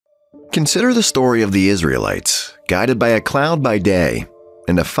Consider the story of the Israelites, guided by a cloud by day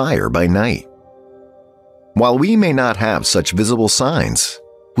and a fire by night. While we may not have such visible signs,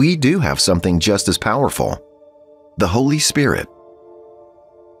 we do have something just as powerful: the Holy Spirit.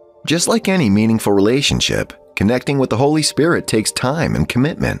 Just like any meaningful relationship, connecting with the Holy Spirit takes time and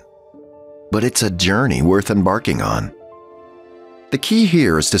commitment. But it's a journey worth embarking on. The key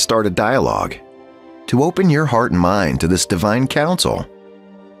here is to start a dialogue, to open your heart and mind to this divine counsel.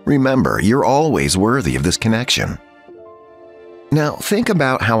 Remember, you're always worthy of this connection. Now, think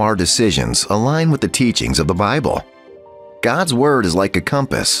about how our decisions align with the teachings of the Bible. God's Word is like a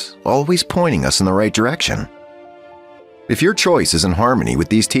compass, always pointing us in the right direction. If your choice is in harmony with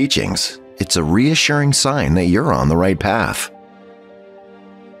these teachings, it's a reassuring sign that you're on the right path.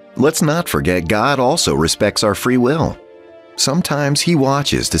 Let's not forget God also respects our free will. Sometimes He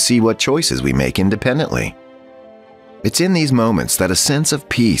watches to see what choices we make independently. It's in these moments that a sense of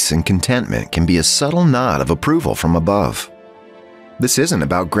peace and contentment can be a subtle nod of approval from above. This isn't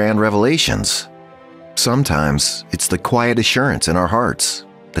about grand revelations. Sometimes it's the quiet assurance in our hearts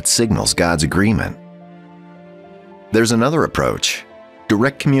that signals God's agreement. There's another approach: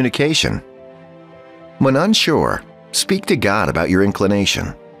 direct communication. When unsure, speak to God about your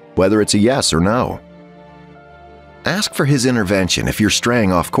inclination, whether it's a yes or no. Ask for His intervention if you're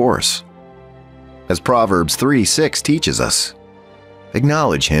straying off course. As Proverbs 3:6 teaches us,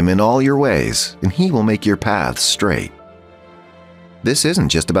 acknowledge Him in all your ways, and He will make your paths straight. This isn't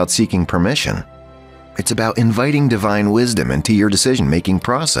just about seeking permission. It's about inviting divine wisdom into your decision-making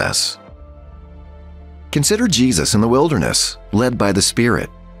process. Consider Jesus in the wilderness, led by the Spirit.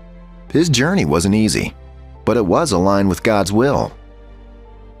 His journey wasn't easy, but it was aligned with God's will.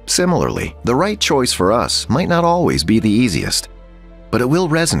 Similarly, the right choice for us might not always be the easiest, but it will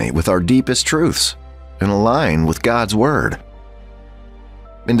resonate with our deepest truths and align with God's Word.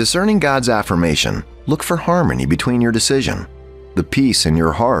 In discerning God's affirmation, look for harmony between your decision, the peace in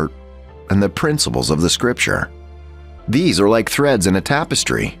your heart, and the principles of the Scripture. These are like threads in a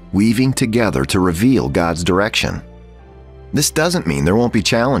tapestry, weaving together to reveal God's direction. This doesn't mean there won't be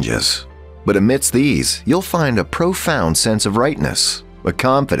challenges, but amidst these, you'll find a profound sense of rightness, a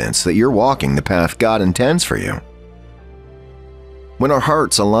confidence that you're walking the path God intends for you. When our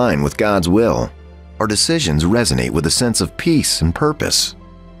hearts align with God's will, our decisions resonate with a sense of peace and purpose.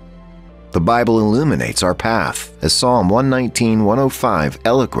 The Bible illuminates our path, as Psalm 119:105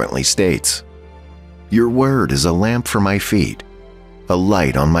 eloquently states, "Your word is a lamp for my feet, a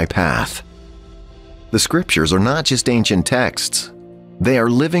light on my path." The Scriptures are not just ancient texts. They are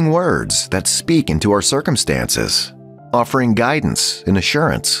living words that speak into our circumstances, offering guidance and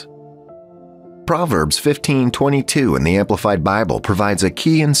assurance. Proverbs 15:22 in the Amplified Bible provides a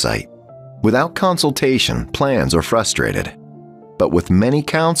key insight. Without consultation, plans are frustrated, but with many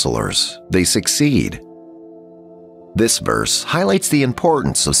counselors, they succeed. This verse highlights the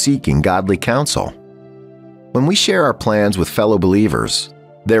importance of seeking godly counsel. When we share our plans with fellow believers,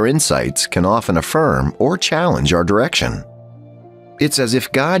 their insights can often affirm or challenge our direction. It's as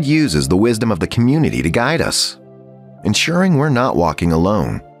if God uses the wisdom of the community to guide us, ensuring we're not walking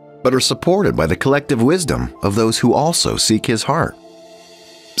alone, but are supported by the collective wisdom of those who also seek His heart.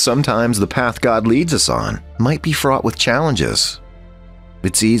 Sometimes the path God leads us on might be fraught with challenges.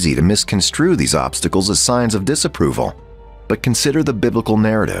 It's easy to misconstrue these obstacles as signs of disapproval, but consider the biblical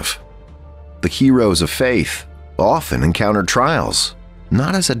narrative. The heroes of faith often encountered trials,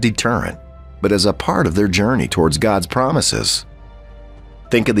 not as a deterrent, but as a part of their journey towards God's promises.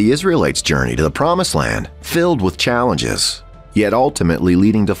 Think of the Israelites' journey to the Promised Land, filled with challenges, yet ultimately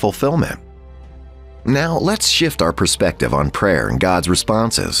leading to fulfillment. Now, let's shift our perspective on prayer and God's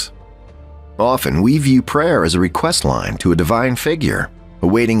responses. Often, we view prayer as a request line to a divine figure,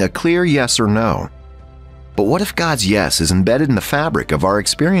 awaiting a clear yes or no. But what if God's yes is embedded in the fabric of our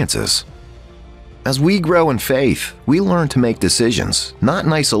experiences? As we grow in faith, we learn to make decisions, not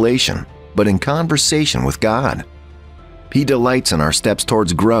in isolation, but in conversation with God. He delights in our steps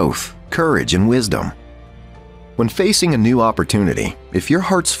towards growth, courage, and wisdom. When facing a new opportunity, if your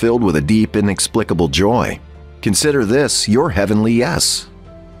heart's filled with a deep, inexplicable joy, consider this your heavenly yes.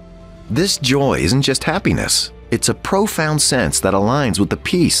 This joy isn't just happiness, it's a profound sense that aligns with the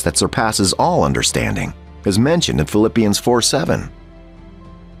peace that surpasses all understanding, as mentioned in Philippians 4:7.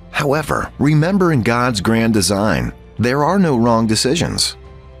 However, remember in God's grand design, there are no wrong decisions.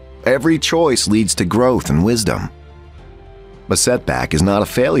 Every choice leads to growth and wisdom. A setback is not a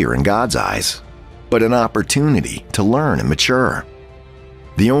failure in God's eyes, but an opportunity to learn and mature.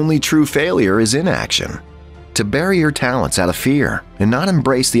 The only true failure is inaction, to bury your talents out of fear and not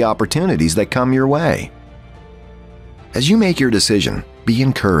embrace the opportunities that come your way. As you make your decision, Be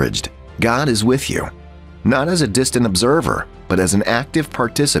encouraged. God is with you, not as a distant observer, but as an active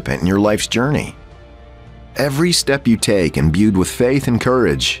participant in your life's journey. Every step you take imbued with faith and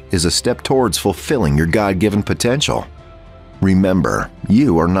courage is a step towards fulfilling your God-given potential. Remember,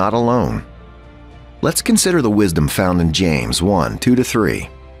 you are not alone. Let's consider the wisdom found in James 1:2-3.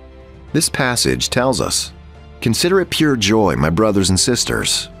 This passage tells us, "Consider it pure joy, my brothers and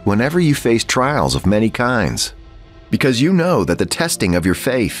sisters, whenever you face trials of many kinds, because you know that the testing of your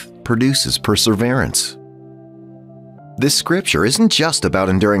faith produces perseverance." This scripture isn't just about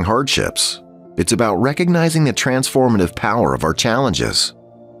enduring hardships. It's about recognizing the transformative power of our challenges.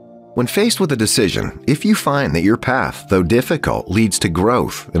 When faced with a decision, if you find that your path, though difficult, leads to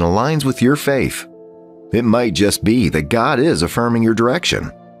growth and aligns with your faith, it might just be that God is affirming your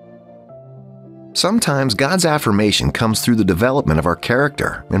direction. Sometimes God's affirmation comes through the development of our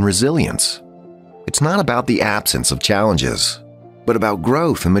character and resilience. It's not about the absence of challenges, but about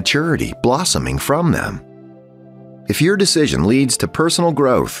growth and maturity blossoming from them. If your decision leads to personal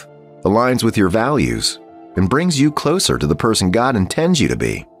growth, aligns with your values, and brings you closer to the person God intends you to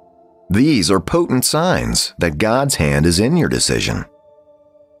be, these are potent signs that God's hand is in your decision.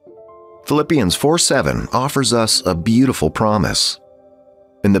 Philippians 4:7 offers us a beautiful promise.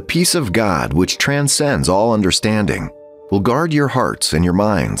 "And the peace of God, which transcends all understanding, will guard your hearts and your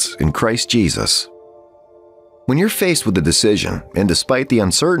minds in Christ Jesus." When you're faced with a decision, and despite the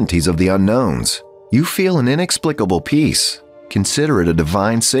uncertainties of the unknowns, you feel an inexplicable peace, consider it a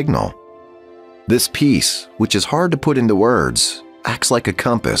divine signal. This peace, which is hard to put into words, acts like a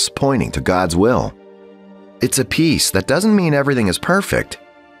compass pointing to God's will. It's a peace that doesn't mean everything is perfect,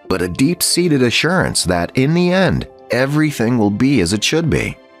 but a deep-seated assurance that, in the end, everything will be as it should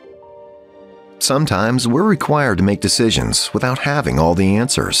be. Sometimes we're required to make decisions without having all the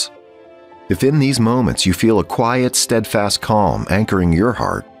answers. If in these moments you feel a quiet, steadfast calm anchoring your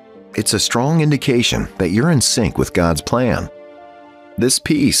heart, it's a strong indication that you're in sync with God's plan. This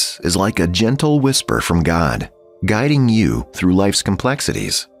peace is like a gentle whisper from God, guiding you through life's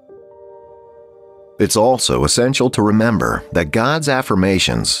complexities. It's also essential to remember that God's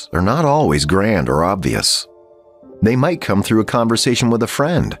affirmations are not always grand or obvious. They might come through a conversation with a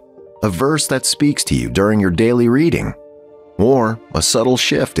friend, a verse that speaks to you during your daily reading, or a subtle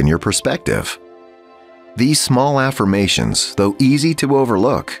shift in your perspective. These small affirmations, though easy to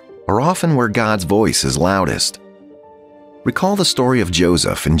overlook, are often where God's voice is loudest. Recall the story of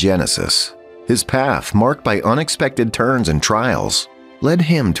Joseph in Genesis. His path, marked by unexpected turns and trials, led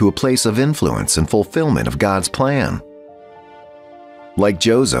him to a place of influence and fulfillment of God's plan. Like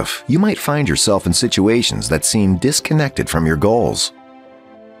Joseph, you might find yourself in situations that seem disconnected from your goals.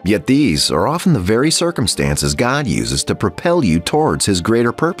 Yet these are often the very circumstances God uses to propel you towards His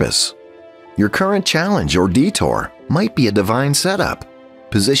greater purpose. Your current challenge or detour might be a divine setup,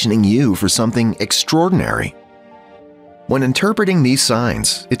 positioning you for something extraordinary. When interpreting these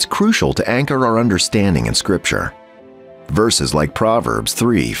signs, it's crucial to anchor our understanding in Scripture. Verses like Proverbs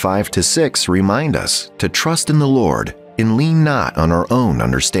 3:5-6 remind us to trust in the Lord and lean not on our own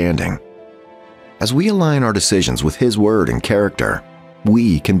understanding. As we align our decisions with His word and character,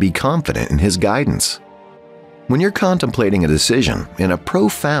 we can be confident in His guidance. When you're contemplating a decision and a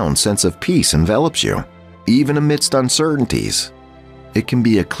profound sense of peace envelops you, even amidst uncertainties, it can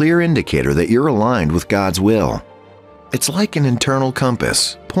be a clear indicator that you're aligned with God's will. It's like an internal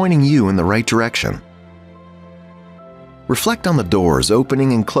compass pointing you in the right direction. Reflect on the doors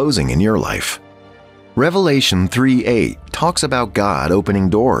opening and closing in your life. Revelation 3:8 talks about God opening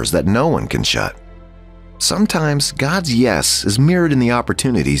doors that no one can shut. Sometimes God's yes is mirrored in the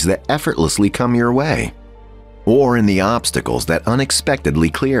opportunities that effortlessly come your way, or in the obstacles that unexpectedly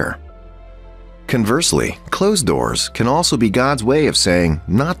clear. Conversely, closed doors can also be God's way of saying,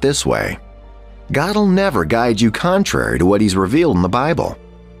 "Not this way." God'll never guide you contrary to what He's revealed in the Bible.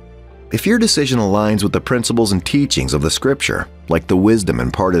 If your decision aligns with the principles and teachings of the Scripture, like the wisdom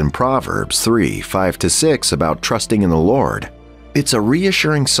imparted in Proverbs 3:5-6 about trusting in the Lord, it's a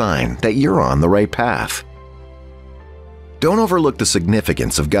reassuring sign that you're on the right path. Don't overlook the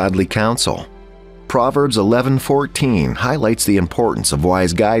significance of godly counsel. Proverbs 11:14 highlights the importance of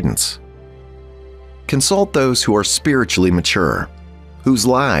wise guidance. Consult those who are spiritually mature, whose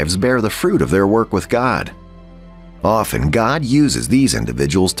lives bear the fruit of their work with God. Often, God uses these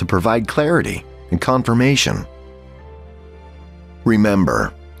individuals to provide clarity and confirmation.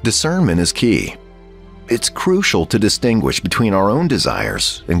 Remember, discernment is key. It's crucial to distinguish between our own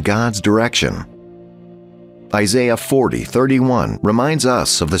desires and God's direction. Isaiah 40:31 reminds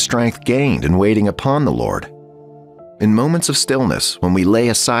us of the strength gained in waiting upon the Lord. In moments of stillness, when we lay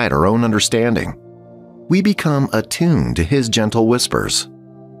aside our own understanding, we become attuned to His gentle whispers.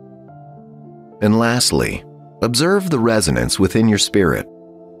 And lastly, observe the resonance within your spirit.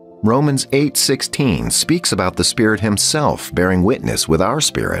 Romans 8:16 speaks about the Spirit Himself bearing witness with our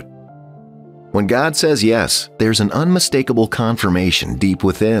spirit. When God says yes, there's an unmistakable confirmation deep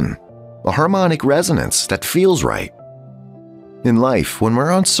within, a harmonic resonance that feels right. In life, when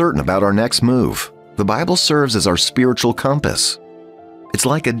we're uncertain about our next move, the Bible serves as our spiritual compass. It's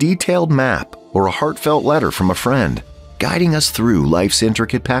like a detailed map or a heartfelt letter from a friend, guiding us through life's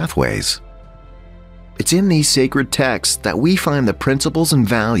intricate pathways. It's in these sacred texts that we find the principles and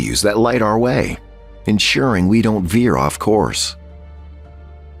values that light our way, ensuring we don't veer off course.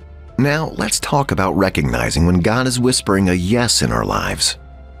 Now, let's talk about recognizing when God is whispering a yes in our lives.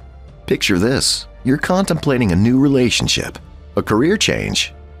 Picture this: you're contemplating a new relationship, a career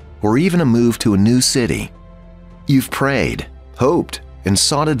change, or even a move to a new city. You've prayed, hoped, and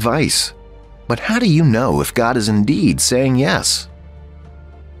sought advice. But how do you know if God is indeed saying yes?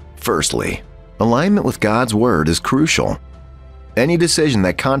 Firstly, alignment with God's Word is crucial. Any decision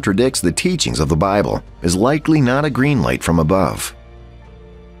that contradicts the teachings of the Bible is likely not a green light from above.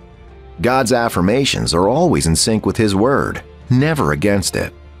 God's affirmations are always in sync with His Word, never against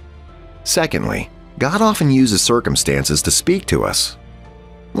it. Secondly, God often uses circumstances to speak to us.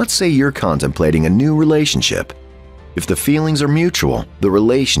 Let's say you're contemplating a new relationship. If the feelings are mutual, the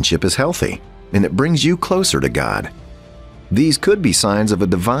relationship is healthy, and it brings you closer to God. These could be signs of a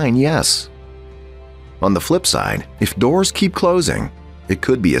divine yes. On the flip side, if doors keep closing, it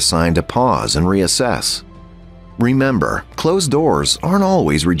could be a sign to pause and reassess. Remember, closed doors aren't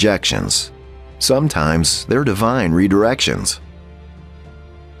always rejections. Sometimes they're divine redirections.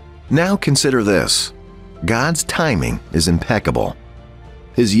 Now consider this: God's timing is impeccable.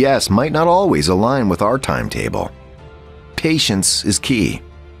 His yes might not always align with our timetable. Patience is key.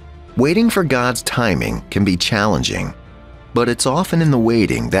 Waiting for God's timing can be challenging, but it's often in the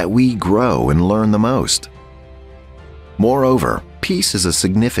waiting that we grow and learn the most. Moreover, peace is a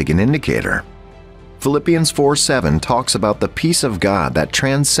significant indicator. Philippians 4:7 talks about the peace of God that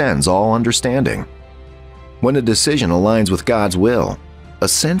transcends all understanding. When a decision aligns with God's will, a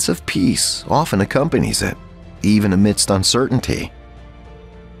sense of peace often accompanies it, even amidst uncertainty.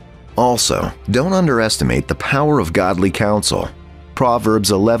 Also, don't underestimate the power of godly counsel.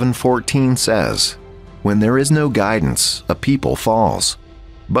 Proverbs 11:14 says, "When there is no guidance, a people falls,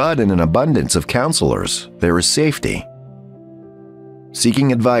 but in an abundance of counselors there is safety."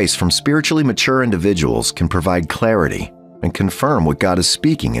 Seeking advice from spiritually mature individuals can provide clarity and confirm what God is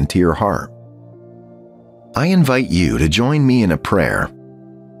speaking into your heart. I invite you to join me in a prayer.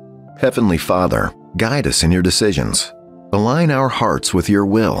 Heavenly Father, guide us in your decisions. Align our hearts with your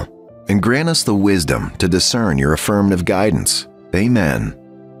will, and grant us the wisdom to discern your affirmative guidance. Amen.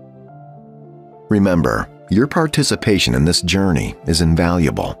 Remember, your participation in this journey is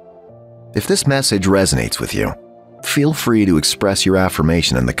invaluable. If this message resonates with you, feel free to express your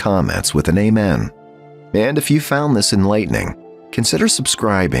affirmation in the comments with an amen. And if you found this enlightening, consider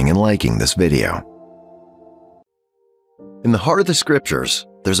subscribing and liking this video. In the heart of the Scriptures,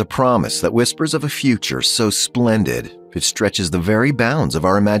 there's a promise that whispers of a future so splendid it stretches the very bounds of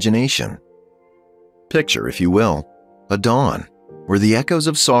our imagination. Picture, if you will, a dawn where the echoes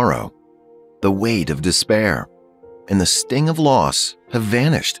of sorrow, the weight of despair, and the sting of loss have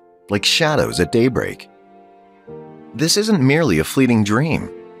vanished like shadows at daybreak. This isn't merely a fleeting dream,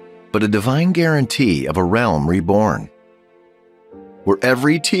 but a divine guarantee of a realm reborn, where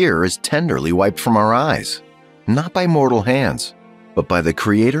every tear is tenderly wiped from our eyes, not by mortal hands, but by the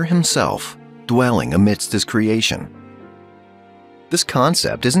Creator Himself dwelling amidst His creation. This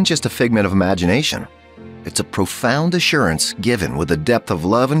concept isn't just a figment of imagination. It's a profound assurance given with a depth of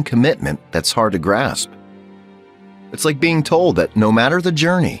love and commitment that's hard to grasp. It's like being told that no matter the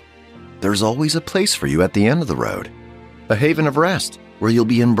journey, there's always a place for you at the end of the road, a haven of rest where you'll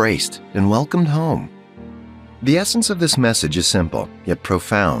be embraced and welcomed home. The essence of this message is simple, yet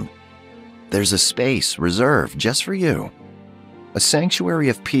profound. There's a space reserved just for you, a sanctuary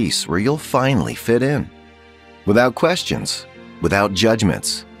of peace where you'll finally fit in, without questions, without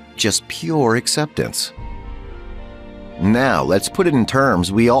judgments, just pure acceptance. Now, let's put it in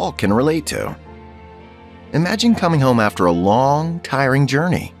terms we all can relate to. Imagine coming home after a long, tiring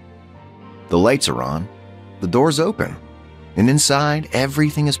journey. The lights are on, the door's open, and inside,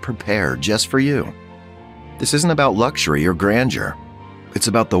 everything is prepared just for you. This isn't about luxury or grandeur. It's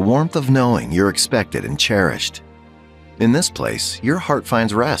about the warmth of knowing you're expected and cherished. In this place, your heart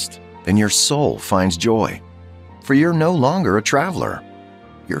finds rest, and your soul finds joy. For you're no longer a traveler.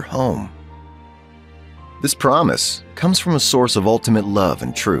 You're home. This promise comes from a source of ultimate love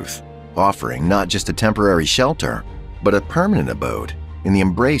and truth, offering not just a temporary shelter, but a permanent abode in the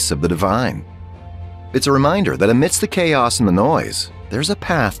embrace of the divine. It's a reminder that amidst the chaos and the noise, there's a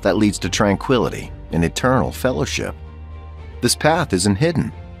path that leads to tranquility and eternal fellowship. This path isn't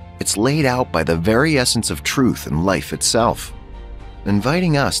hidden. It's laid out by the very essence of truth and life itself,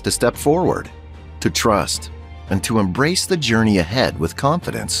 inviting us to step forward, to trust, and to embrace the journey ahead with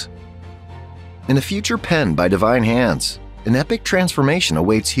confidence. In a future penned by divine hands, an epic transformation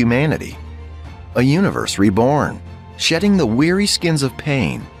awaits humanity. A universe reborn, shedding the weary skins of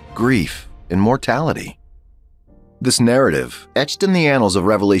pain, grief, and mortality. This narrative, etched in the annals of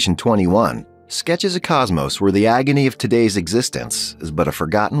Revelation 21, sketches a cosmos where the agony of today's existence is but a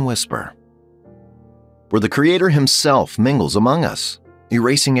forgotten whisper. Where the Creator Himself mingles among us,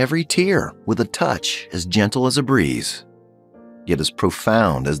 erasing every tear with a touch as gentle as a breeze, yet as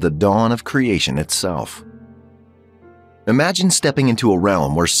profound as the dawn of creation itself. Imagine stepping into a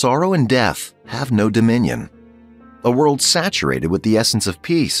realm where sorrow and death have no dominion, a world saturated with the essence of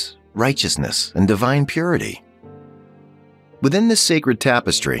peace, righteousness, and divine purity. Within this sacred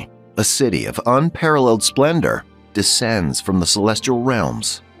tapestry, a city of unparalleled splendor descends from the celestial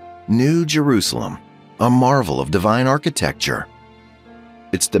realms, New Jerusalem, a marvel of divine architecture,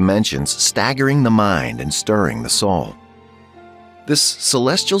 its dimensions staggering the mind and stirring the soul. This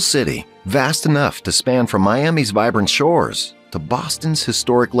celestial city, vast enough to span from Miami's vibrant shores to Boston's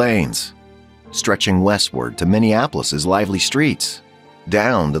historic lanes, stretching westward to Minneapolis's lively streets,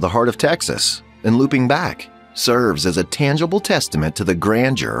 down to the heart of Texas, and looping back, serves as a tangible testament to the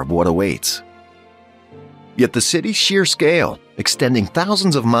grandeur of what awaits. Yet the city's sheer scale, extending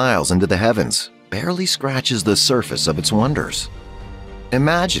thousands of miles into the heavens, barely scratches the surface of its wonders.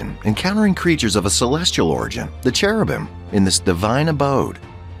 Imagine encountering creatures of a celestial origin, the cherubim, in this divine abode,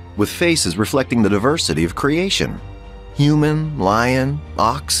 with faces reflecting the diversity of creation: human, lion,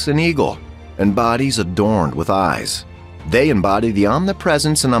 ox, and eagle, and bodies adorned with eyes. They embody the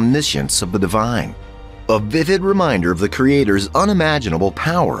omnipresence and omniscience of the divine, a vivid reminder of the Creator's unimaginable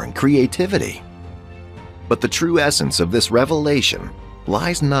power and creativity. But the true essence of this revelation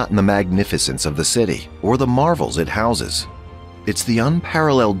lies not in the magnificence of the city or the marvels it houses. It's the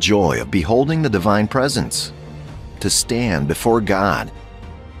unparalleled joy of beholding the divine presence, to stand before God,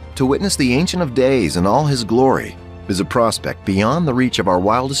 to witness the Ancient of Days in all His glory, is a prospect beyond the reach of our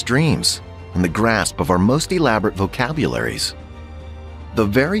wildest dreams and the grasp of our most elaborate vocabularies. The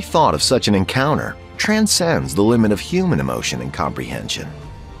very thought of such an encounter transcends the limit of human emotion and comprehension.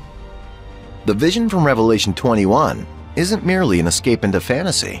 The vision from Revelation 21 isn't merely an escape into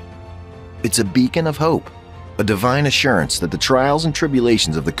fantasy. It's a beacon of hope, a divine assurance that the trials and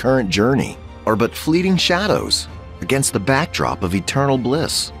tribulations of the current journey are but fleeting shadows against the backdrop of eternal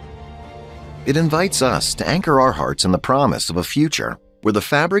bliss. It invites us to anchor our hearts in the promise of a future where the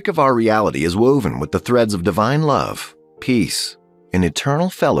fabric of our reality is woven with the threads of divine love, peace, and eternal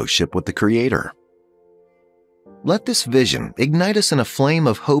fellowship with the Creator. Let this vision ignite us in a flame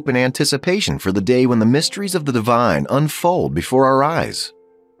of hope and anticipation for the day when the mysteries of the divine unfold before our eyes,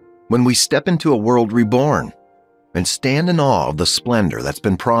 when we step into a world reborn and stand in awe of the splendor that's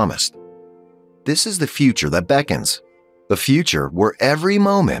been promised. This is the future that beckons, the future where every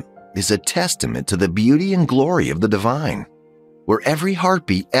moment is a testament to the beauty and glory of the divine, where every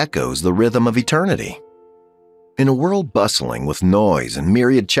heartbeat echoes the rhythm of eternity. In a world bustling with noise and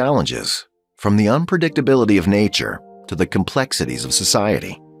myriad challenges, from the unpredictability of nature to the complexities of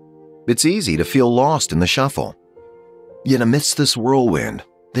society, it's easy to feel lost in the shuffle. Yet amidst this whirlwind,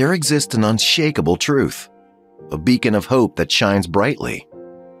 there exists an unshakable truth, a beacon of hope that shines brightly,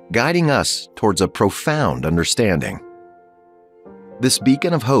 guiding us towards a profound understanding. This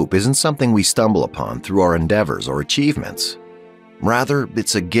beacon of hope isn't something we stumble upon through our endeavors or achievements. Rather,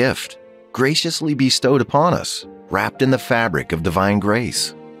 it's a gift graciously bestowed upon us, wrapped in the fabric of divine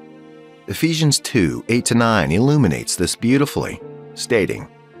grace. Ephesians 2:8-9 illuminates this beautifully, stating,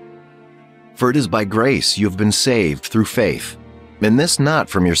 "For it is by grace you have been saved through faith, and this not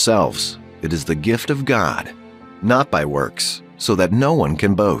from yourselves, it is the gift of God, not by works, so that no one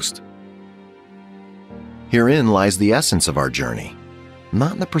can boast." Herein lies the essence of our journey,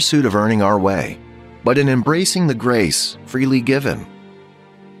 not in the pursuit of earning our way, but in embracing the grace freely given.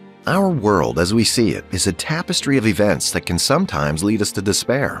 Our world as we see it is a tapestry of events that can sometimes lead us to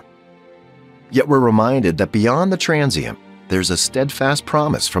despair. Yet we're reminded that beyond the transient, there's a steadfast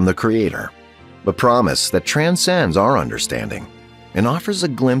promise from the Creator, a promise that transcends our understanding and offers a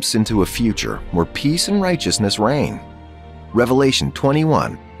glimpse into a future where peace and righteousness reign. Revelation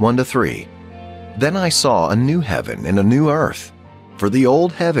 21:1-3. "Then I saw a new heaven and a new earth, for the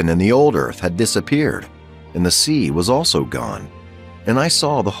old heaven and the old earth had disappeared, and the sea was also gone. And I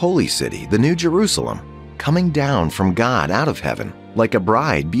saw the holy city, the New Jerusalem, coming down from God out of heaven, like a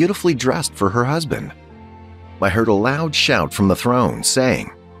bride beautifully dressed for her husband. I heard a loud shout from the throne,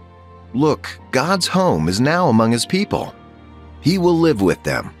 saying, "Look, God's home is now among His people. He will live with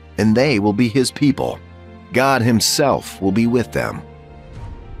them, and they will be His people. God Himself will be with them."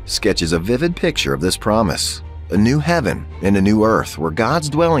 Sketches a vivid picture of this promise, a new heaven and a new earth where God's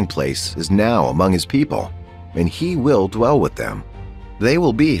dwelling place is now among His people, and He will dwell with them. They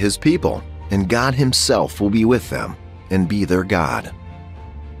will be His people, and God Himself will be with them and be their God.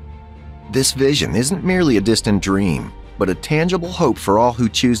 This vision isn't merely a distant dream, but a tangible hope for all who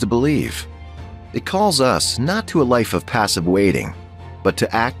choose to believe. It calls us not to a life of passive waiting, but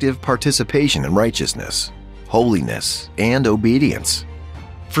to active participation in righteousness, holiness, and obedience.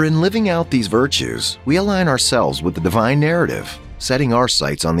 For in living out these virtues, we align ourselves with the divine narrative, setting our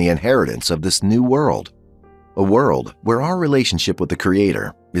sights on the inheritance of this new world, a world where our relationship with the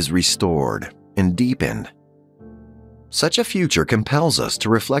Creator is restored and deepened. Such a future compels us to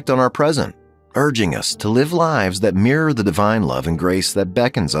reflect on our present, urging us to live lives that mirror the divine love and grace that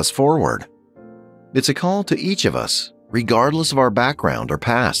beckons us forward. It's a call to each of us, regardless of our background or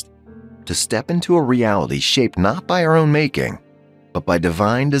past, to step into a reality shaped not by our own making, but by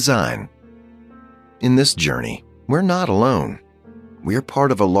divine design. In this journey, we're not alone. We're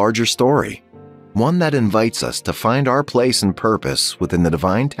part of a larger story, one that invites us to find our place and purpose within the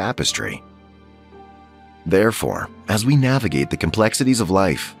divine tapestry. Therefore, as we navigate the complexities of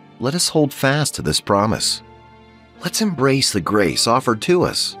life, let us hold fast to this promise. Let's embrace the grace offered to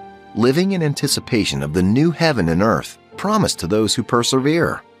us, living in anticipation of the new heaven and earth promised to those who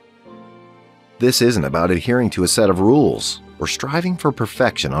persevere. This isn't about adhering to a set of rules or striving for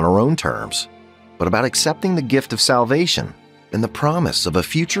perfection on our own terms, but about accepting the gift of salvation and the promise of a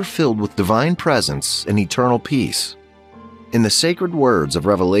future filled with divine presence and eternal peace. In the sacred words of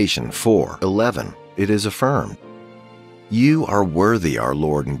Revelation 4:11, it is affirmed, "You are worthy, our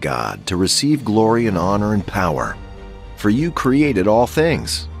Lord and God, to receive glory and honor and power. For you created all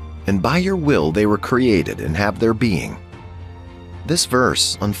things, and by your will they were created and have their being." This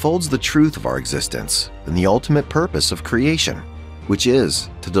verse unfolds the truth of our existence and the ultimate purpose of creation, which is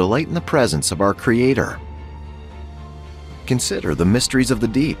to delight in the presence of our Creator. Consider the mysteries of the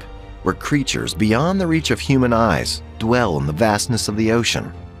deep, where creatures beyond the reach of human eyes dwell in the vastness of the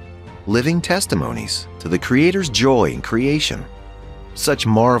ocean, living testimonies to the Creator's joy in creation. Such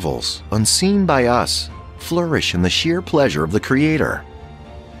marvels, unseen by us, flourish in the sheer pleasure of the Creator.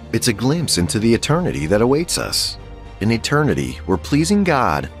 It's a glimpse into the eternity that awaits us, an eternity where pleasing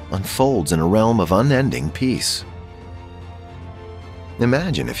God unfolds in a realm of unending peace.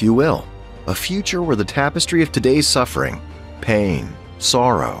 Imagine, if you will, a future where the tapestry of today's suffering, pain,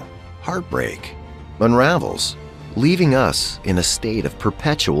 sorrow, heartbreak unravels, leaving us in a state of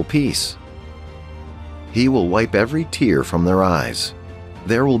perpetual peace. He will wipe every tear from their eyes.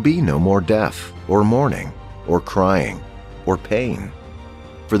 There will be no more death, or mourning, or crying, or pain,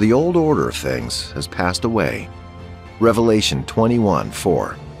 for the old order of things has passed away. Revelation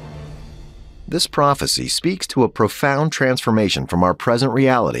 21:4. This prophecy speaks to a profound transformation from our present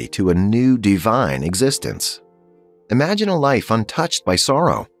reality to a new divine existence. Imagine a life untouched by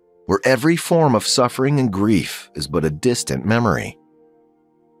sorrow, where every form of suffering and grief is but a distant memory.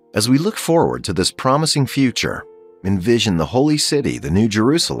 As we look forward to this promising future, envision the holy city, the New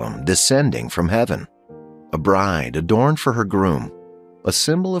Jerusalem, descending from heaven, a bride adorned for her groom, a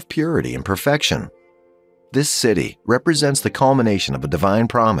symbol of purity and perfection. This city represents the culmination of a divine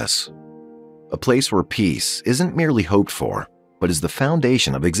promise, a place where peace isn't merely hoped for, but is the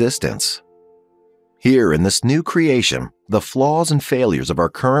foundation of existence. Here in this new creation, the flaws and failures of our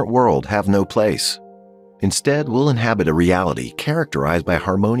current world have no place. Instead, we'll inhabit a reality characterized by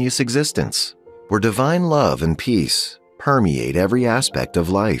harmonious existence, where divine love and peace permeate every aspect of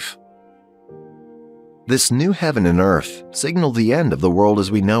life. This new heaven and earth signal the end of the world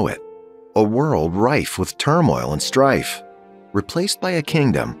as we know it, a world rife with turmoil and strife, replaced by a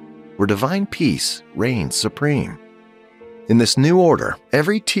kingdom where divine peace reigns supreme. In this new order,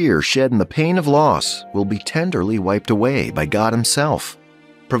 every tear shed in the pain of loss will be tenderly wiped away by God Himself,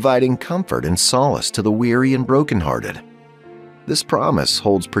 providing comfort and solace to the weary and brokenhearted. This promise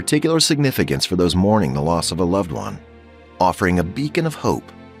holds particular significance for those mourning the loss of a loved one, offering a beacon of hope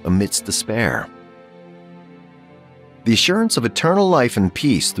amidst despair. The assurance of eternal life and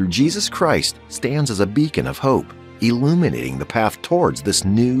peace through Jesus Christ stands as a beacon of hope, illuminating the path towards this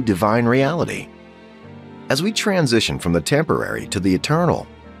new divine reality. As we transition from the temporary to the eternal,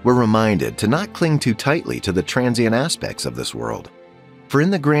 we're reminded to not cling too tightly to the transient aspects of this world. For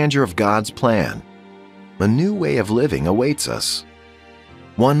in the grandeur of God's plan, a new way of living awaits us,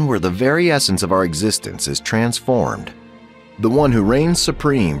 one where the very essence of our existence is transformed. The one who reigns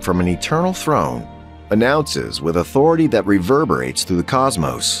supreme from an eternal throne announces with authority that reverberates through the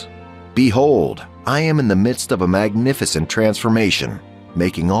cosmos, "Behold, I am in the midst of a magnificent transformation,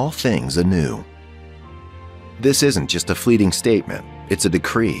 making all things anew." This isn't just a fleeting statement, it's a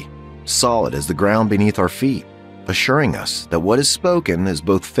decree, solid as the ground beneath our feet, assuring us that what is spoken is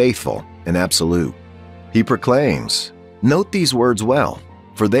both faithful and absolute. He proclaims, "Note these words well,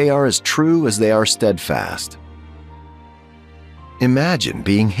 for they are as true as they are steadfast." Imagine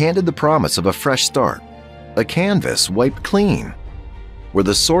being handed the promise of a fresh start, a canvas wiped clean, where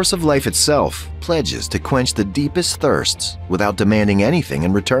the source of life itself pledges to quench the deepest thirsts without demanding anything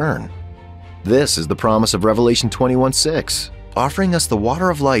in return. This is the promise of Revelation 21:6, offering us the water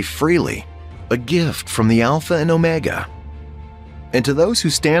of life freely, a gift from the Alpha and Omega. And to those who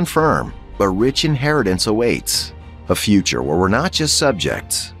stand firm, a rich inheritance awaits, a future where we're not just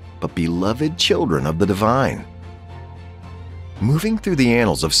subjects, but beloved children of the divine. Moving through the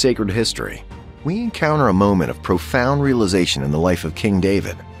annals of sacred history, we encounter a moment of profound realization in the life of King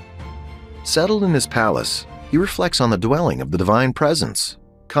David. Settled in his palace, he reflects on the dwelling of the divine presence,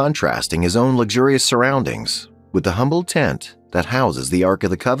 contrasting his own luxurious surroundings with the humble tent that houses the Ark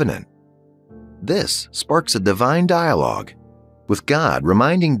of the Covenant. This sparks a divine dialogue, with God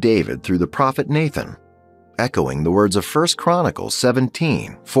reminding David through the prophet Nathan, echoing the words of 1 Chronicles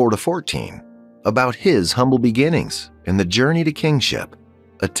 17, 4-14, about his humble beginnings and the journey to kingship,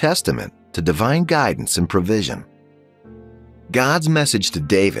 a testament to divine guidance and provision. God's message to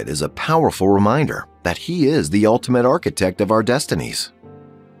David is a powerful reminder that he is the ultimate architect of our destinies.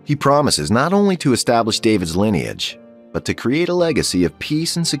 He promises not only to establish David's lineage, but to create a legacy of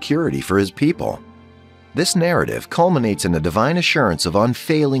peace and security for his people. This narrative culminates in a divine assurance of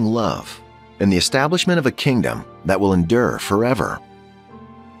unfailing love and the establishment of a kingdom that will endure forever.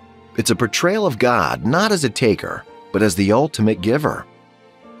 It's a portrayal of God not as a taker, but as the ultimate giver,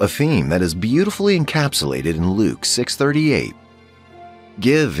 a theme that is beautifully encapsulated in Luke 6:38.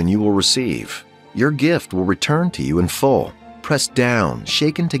 "Give and you will receive. Your gift will return to you in full, pressed down,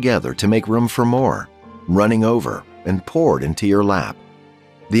 shaken together to make room for more, running over and poured into your lap."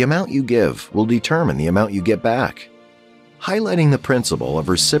 The amount you give will determine the amount you get back, highlighting the principle of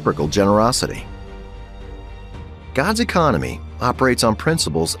reciprocal generosity. God's economy operates on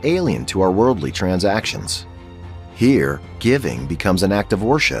principles alien to our worldly transactions. Here, giving becomes an act of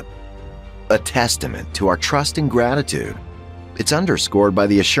worship, a testament to our trust and gratitude. It's underscored by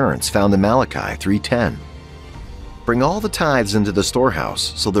the assurance found in Malachi 3:10. "Bring all the tithes into the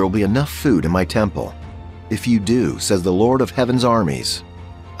storehouse, so there will be enough food in my temple. If you do, says the Lord of heaven's armies,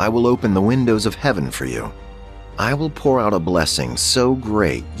 I will open the windows of heaven for you. I will pour out a blessing so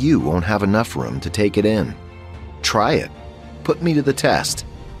great you won't have enough room to take it in. Try it. Put me to the test."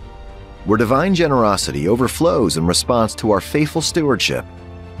 Where divine generosity overflows in response to our faithful stewardship,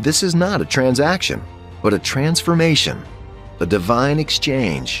 this is not a transaction, but a transformation, a divine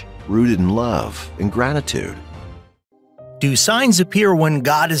exchange rooted in love and gratitude. Do signs appear when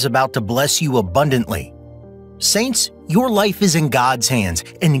God is about to bless you abundantly? Saints, your life is in God's hands,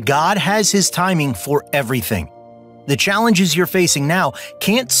 and God has His timing for everything. The challenges you're facing now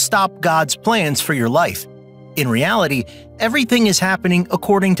can't stop God's plans for your life. In reality, everything is happening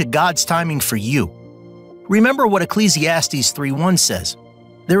according to God's timing for you. Remember what Ecclesiastes 3:1 says,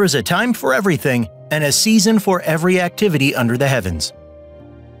 "There is a time for everything and a season for every activity under the heavens."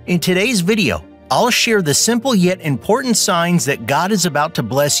 In today's video, I'll share the simple yet important signs that God is about to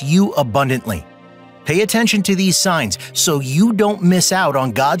bless you abundantly. Pay attention to these signs so you don't miss out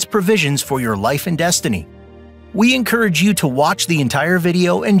on God's provisions for your life and destiny. We encourage you to watch the entire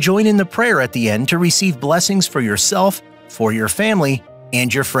video and join in the prayer at the end to receive blessings for yourself, for your family,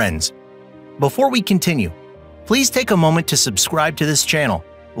 and your friends. Before we continue, please take a moment to subscribe to this channel,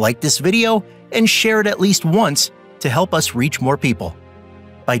 like this video, and share it at least once to help us reach more people.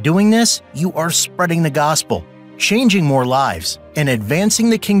 By doing this, you are spreading the gospel, changing more lives, and advancing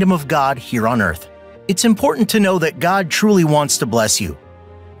the kingdom of God here on earth. It's important to know that God truly wants to bless you.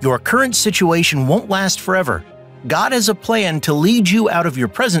 Your current situation won't last forever. God has a plan to lead you out of your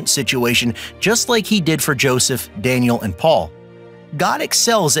present situation just like He did for Joseph, Daniel, and Paul. God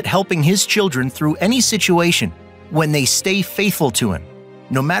excels at helping His children through any situation when they stay faithful to Him,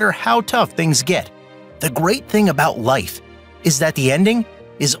 no matter how tough things get. The great thing about life is that the ending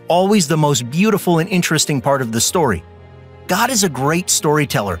is always the most beautiful and interesting part of the story. God is a great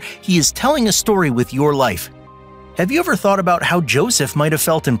storyteller. He is telling a story with your life. Have you ever thought about how Joseph might have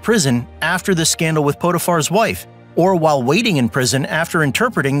felt in prison after the scandal with Potiphar's wife, or while waiting in prison after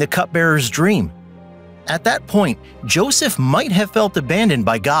interpreting the cupbearer's dream? At that point, Joseph might have felt abandoned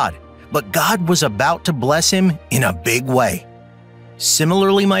by God, but God was about to bless him in a big way.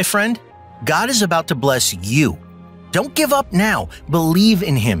 Similarly, my friend, God is about to bless you. Don't give up now. Believe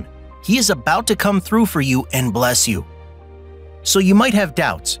in Him. He is about to come through for you and bless you. So you might have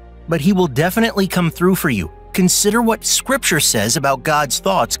doubts, but He will definitely come through for you. Consider what Scripture says about God's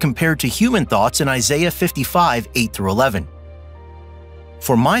thoughts compared to human thoughts in Isaiah 55, 8-11.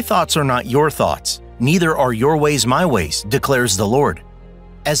 For my thoughts are not your thoughts, neither are your ways my ways, declares the Lord.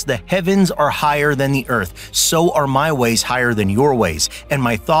 As the heavens are higher than the earth, so are my ways higher than your ways, and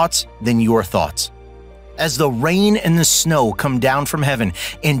my thoughts than your thoughts. As the rain and the snow come down from heaven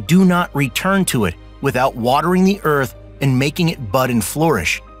and do not return to it without watering the earth and making it bud and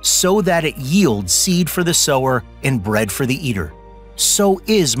flourish, so that it yields seed for the sower and bread for the eater, so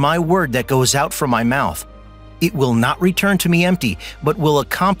is my word that goes out from my mouth. It will not return to me empty, but will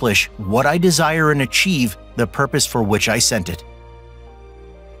accomplish what I desire and achieve the purpose for which I sent it.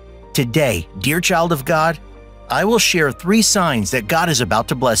 Today, dear child of God, I will share 3 signs that God is about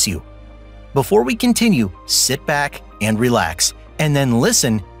to bless you. Before we continue, sit back and relax, and then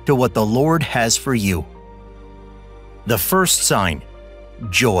listen to what the Lord has for you. The first sign,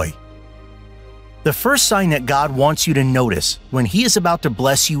 joy. The first sign that God wants you to notice when He is about to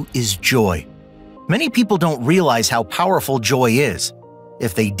bless you is joy. Many people don't realize how powerful joy is.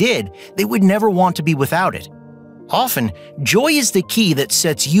 If they did, they would never want to be without it. Often, joy is the key that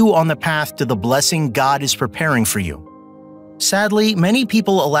sets you on the path to the blessing God is preparing for you. Sadly, many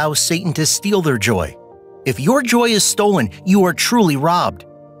people allow Satan to steal their joy. If your joy is stolen, you are truly robbed.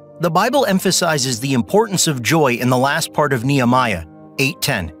 The Bible emphasizes the importance of joy in the last part of Nehemiah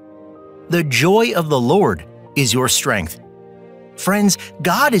 8:10. The joy of the Lord is your strength. Friends,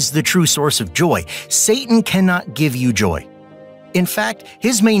 God is the true source of joy. Satan cannot give you joy. In fact,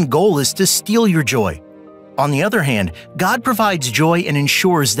 his main goal is to steal your joy. On the other hand, God provides joy and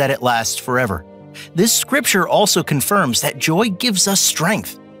ensures that it lasts forever. This scripture also confirms that joy gives us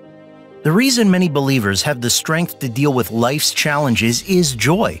strength. The reason many believers have the strength to deal with life's challenges is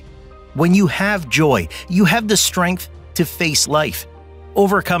joy. When you have joy, you have the strength to face life,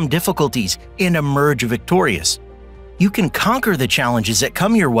 overcome difficulties, and emerge victorious. You can conquer the challenges that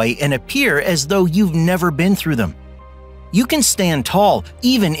come your way and appear as though you've never been through them. You can stand tall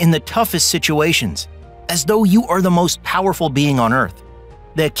even in the toughest situations, as though you are the most powerful being on earth.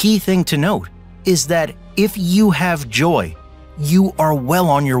 The key thing to note is that if you have joy, you are well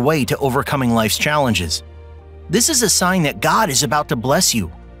on your way to overcoming life's challenges. This is a sign that God is about to bless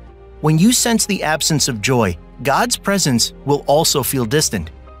you. When you sense the absence of joy, God's presence will also feel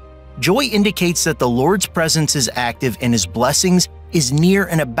distant. Joy indicates that the Lord's presence is active and His blessings is near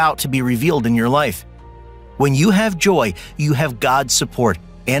and about to be revealed in your life. When you have joy, you have God's support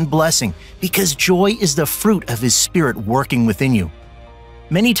and blessing because joy is the fruit of His Spirit working within you.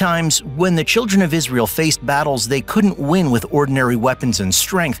 Many times, when the children of Israel faced battles they couldn't win with ordinary weapons and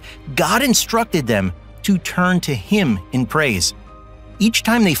strength, God instructed them to turn to Him in praise. Each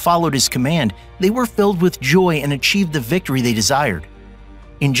time they followed His command, they were filled with joy and achieved the victory they desired.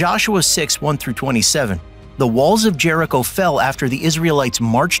 In Joshua 6, 1-27, the walls of Jericho fell after the Israelites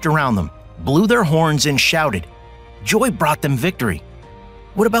marched around them, blew their horns, and shouted. Joy brought them victory.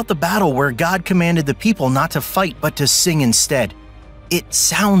 What about the battle where God commanded the people not to fight but to sing instead? It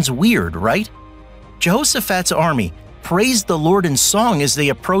sounds weird, right? Jehoshaphat's army praised the Lord in song as they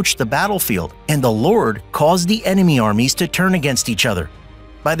approached the battlefield, and the Lord caused the enemy armies to turn against each other.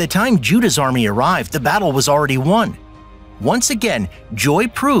 By the time Judah's army arrived, the battle was already won. Once again, joy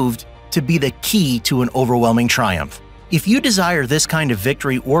proved to be the key to an overwhelming triumph. If you desire this kind of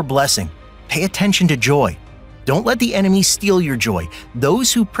victory or blessing, pay attention to joy. Don't let the enemy steal your joy.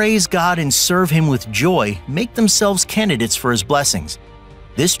 Those who praise God and serve Him with joy make themselves candidates for His blessings.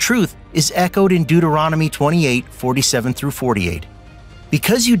 This truth is echoed in Deuteronomy 28, 47-48.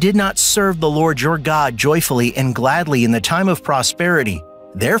 Because you did not serve the Lord your God joyfully and gladly in the time of prosperity,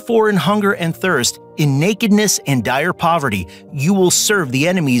 therefore in hunger and thirst, in nakedness and dire poverty, you will serve the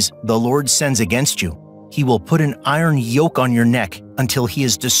enemies the Lord sends against you. He will put an iron yoke on your neck until He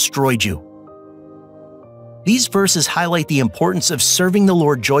has destroyed you. These verses highlight the importance of serving the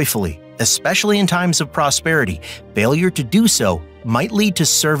Lord joyfully, especially in times of prosperity. Failure to do so might lead to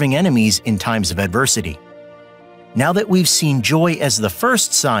serving enemies in times of adversity. Now that we've seen joy as the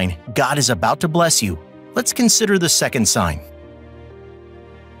first sign God is about to bless you, let's consider the second sign.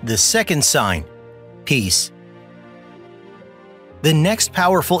 The second sign, peace. The next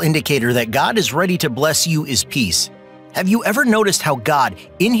powerful indicator that God is ready to bless you is peace. Have you ever noticed how God,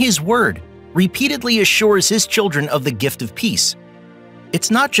 in His Word, repeatedly assures His children of the gift of peace?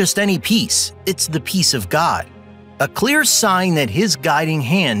 It's not just any peace, it's the peace of God. A clear sign that His guiding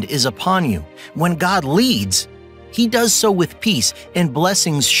hand is upon you. When God leads, He does so with peace, and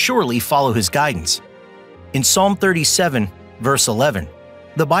blessings surely follow His guidance. In Psalm 37, verse 11,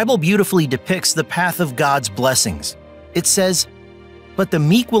 the Bible beautifully depicts the path of God's blessings. It says, "But the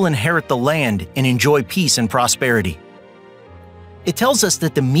meek will inherit the land and enjoy peace and prosperity." It tells us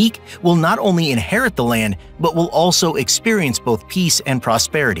that the meek will not only inherit the land, but will also experience both peace and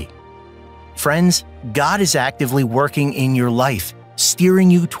prosperity. Friends, God is actively working in your life,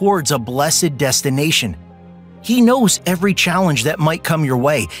 steering you towards a blessed destination. He knows every challenge that might come your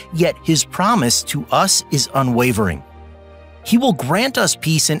way, yet His promise to us is unwavering. He will grant us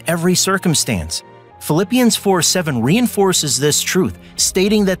peace in every circumstance. Philippians 4:7 reinforces this truth,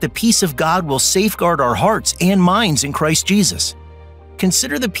 stating that the peace of God will safeguard our hearts and minds in Christ Jesus.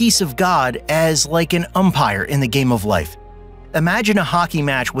 Consider the peace of God as like an umpire in the game of life. Imagine a hockey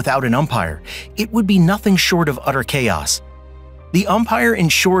match without an umpire. It would be nothing short of utter chaos. The umpire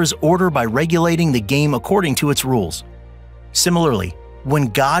ensures order by regulating the game according to its rules. Similarly, when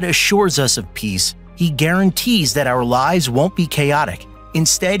God assures us of peace, He guarantees that our lives won't be chaotic.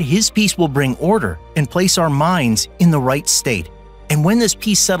 Instead, His peace will bring order and place our minds in the right state. And when this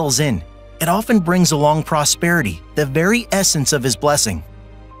peace settles in, it often brings along prosperity, the very essence of His blessing.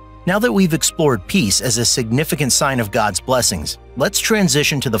 Now that we've explored peace as a significant sign of God's blessings, let's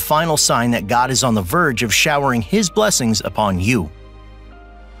transition to the final sign that God is on the verge of showering His blessings upon you.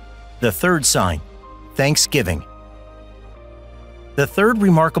 The third sign, thanksgiving. The third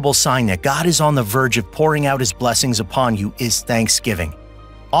remarkable sign that God is on the verge of pouring out His blessings upon you is thanksgiving.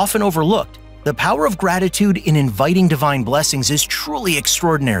 Often overlooked, the power of gratitude in inviting divine blessings is truly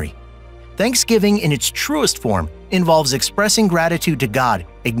extraordinary. Thanksgiving in its truest form involves expressing gratitude to God,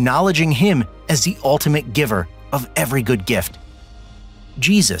 acknowledging Him as the ultimate giver of every good gift.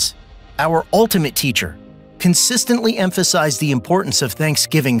 Jesus, our ultimate teacher, consistently emphasized the importance of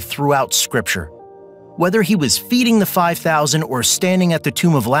thanksgiving throughout Scripture. Whether He was feeding the 5,000 or standing at the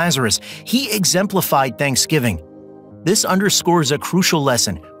tomb of Lazarus, He exemplified thanksgiving. This underscores a crucial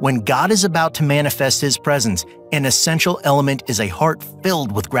lesson. When God is about to manifest His presence, an essential element is a heart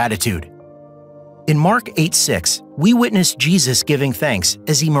filled with gratitude. In Mark 8:6, we witness Jesus giving thanks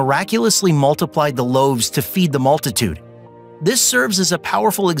as He miraculously multiplied the loaves to feed the multitude. This serves as a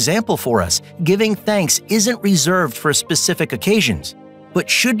powerful example for us. Giving thanks isn't reserved for specific occasions, but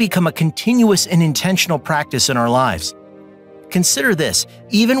should become a continuous and intentional practice in our lives. Consider this: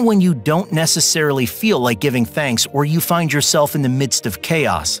 even when you don't necessarily feel like giving thanks or you find yourself in the midst of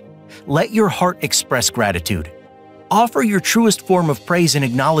chaos, let your heart express gratitude. Offer your truest form of praise and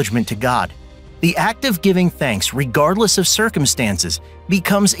acknowledgement to God. The act of giving thanks, regardless of circumstances,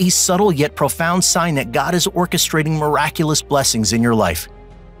 becomes a subtle yet profound sign that God is orchestrating miraculous blessings in your life.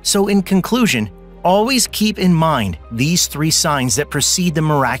 So in conclusion, always keep in mind these three signs that precede the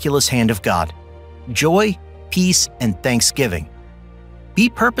miraculous hand of God: joy, peace, and thanksgiving. Be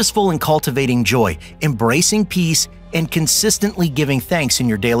purposeful in cultivating joy, embracing peace, and consistently giving thanks in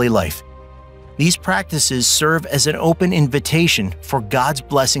your daily life. These practices serve as an open invitation for God's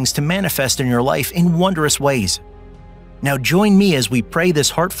blessings to manifest in your life in wondrous ways. Now join me as we pray this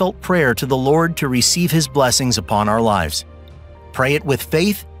heartfelt prayer to the Lord to receive His blessings upon our lives. Pray it with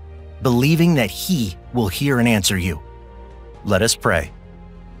faith, believing that He will hear and answer you. Let us pray.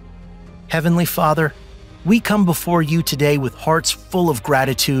 Heavenly Father, we come before You today with hearts full of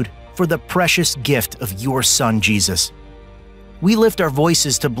gratitude for the precious gift of Your Son, Jesus. We lift our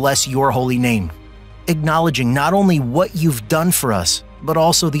voices to bless Your holy name, acknowledging not only what You've done for us, but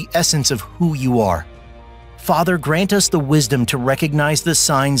also the essence of who You are. Father, grant us the wisdom to recognize the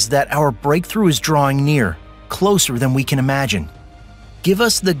signs that our breakthrough is drawing near, closer than we can imagine. Give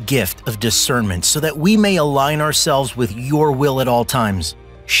us the gift of discernment so that we may align ourselves with Your will at all times.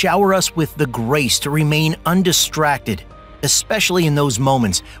 Shower us with the grace to remain undistracted, especially in those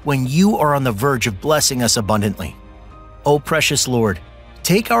moments when You are on the verge of blessing us abundantly. O precious Lord,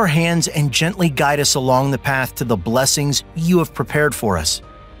 take our hands and gently guide us along the path to the blessings You have prepared for us.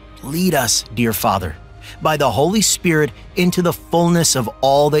 Lead us, dear Father, by the Holy Spirit into the fullness of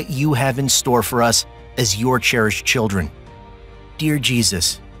all that You have in store for us as Your cherished children. Dear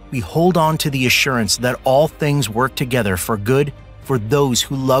Jesus, we hold on to the assurance that all things work together for good for those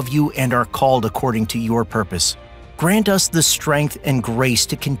who love You and are called according to Your purpose. Grant us the strength and grace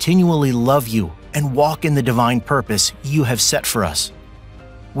to continually love You and walk in the divine purpose You have set for us.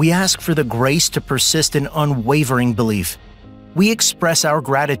 We ask for the grace to persist in unwavering belief. We express our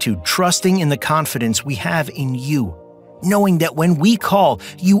gratitude, trusting in the confidence we have in You, knowing that when we call,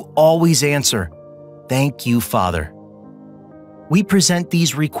 You always answer. Thank You, Father. We present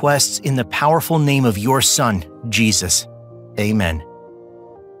these requests in the powerful name of your Son, Jesus. Amen.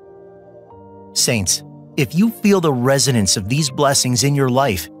 Saints, if you feel the resonance of these blessings in your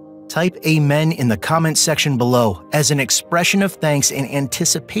life, type Amen in the comment section below as an expression of thanks and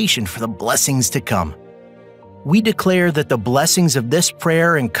anticipation for the blessings to come. We declare that the blessings of this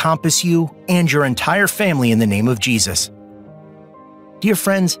prayer encompass you and your entire family in the name of Jesus. Dear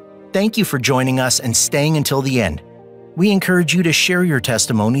friends, thank you for joining us and staying until the end. We encourage you to share your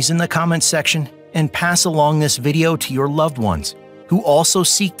testimonies in the comments section and pass along this video to your loved ones who also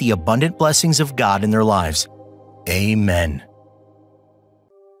seek the abundant blessings of God in their lives. Amen.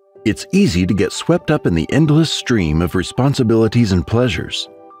 It's easy to get swept up in the endless stream of responsibilities and pleasures.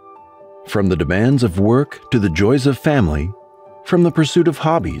 From the demands of work to the joys of family, from the pursuit of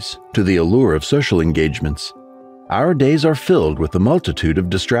hobbies to the allure of social engagements, our days are filled with a multitude of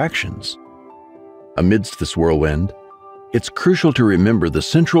distractions. Amidst this whirlwind, it's crucial to remember the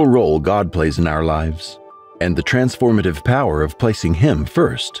central role God plays in our lives and the transformative power of placing Him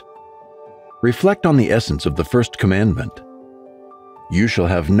first. Reflect on the essence of the first commandment. You shall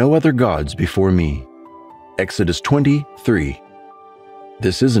have no other gods before me. Exodus 20:3.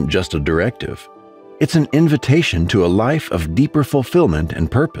 This isn't just a directive. It's an invitation to a life of deeper fulfillment and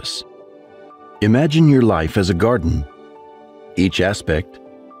purpose. Imagine your life as a garden. Each aspect,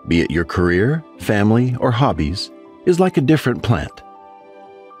 be it your career, family, or hobbies, is like a different plant.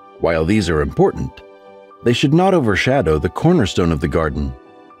 While these are important, they should not overshadow the cornerstone of the garden,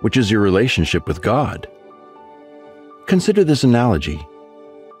 which is your relationship with God. Consider this analogy.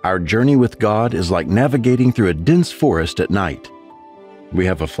 Our journey with God is like navigating through a dense forest at night. We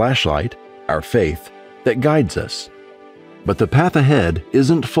have a flashlight, our faith, that guides us, but the path ahead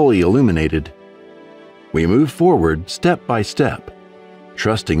isn't fully illuminated. We move forward step by step,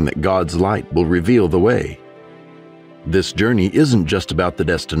 trusting that God's light will reveal the way. This journey isn't just about the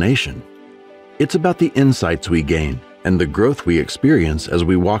destination. It's about the insights we gain and the growth we experience as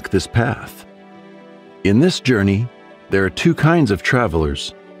we walk this path. In this journey, there are two kinds of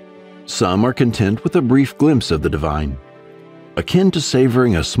travelers. Some are content with a brief glimpse of the divine, akin to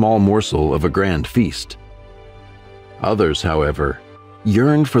savoring a small morsel of a grand feast. Others, however,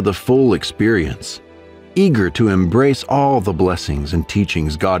 yearn for the full experience, eager to embrace all the blessings and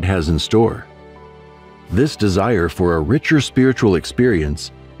teachings God has in store. This desire for a richer spiritual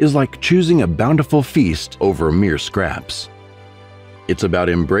experience is like choosing a bountiful feast over mere scraps. It's about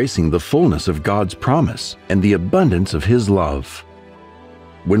embracing the fullness of God's promise and the abundance of His love.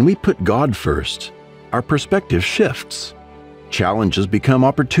 When we put God first, our perspective shifts. Challenges become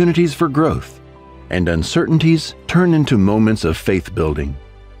opportunities for growth, and uncertainties turn into moments of faith building.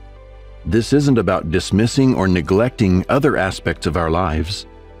 This isn't about dismissing or neglecting other aspects of our lives.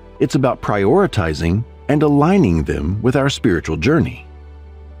 It's about prioritizing and aligning them with our spiritual journey.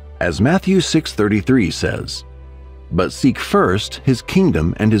 As Matthew 6:33 says, "But seek first His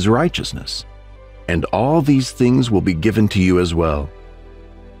kingdom and His righteousness, and all these things will be given to you as well."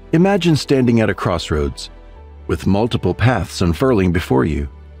 Imagine standing at a crossroads, with multiple paths unfurling before you.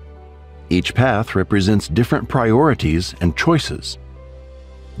 Each path represents different priorities and choices.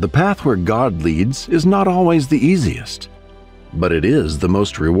 The path where God leads is not always the easiest, but it is the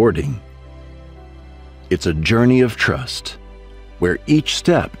most rewarding. It's a journey of trust, where each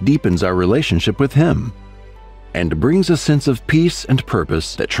step deepens our relationship with Him and brings a sense of peace and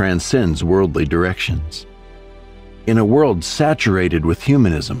purpose that transcends worldly directions. In a world saturated with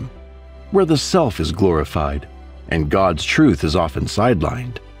humanism, where the self is glorified and God's truth is often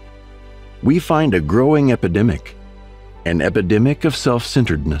sidelined, we find a growing epidemic, an epidemic of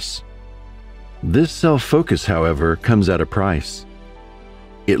self-centeredness. This self-focus, however, comes at a price.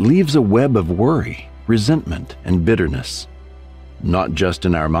 It leaves a web of worry, resentment, and bitterness, not just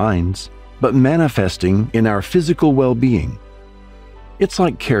in our minds, but manifesting in our physical well-being. It's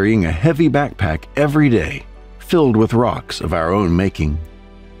like carrying a heavy backpack every day, filled with rocks of our own making.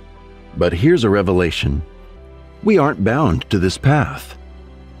 But here's a revelation. We aren't bound to this path.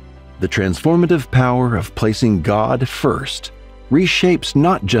 The transformative power of placing God first reshapes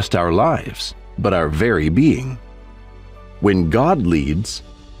not just our lives, but our very being. When God leads,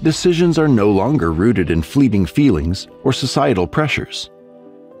 decisions are no longer rooted in fleeting feelings or societal pressures.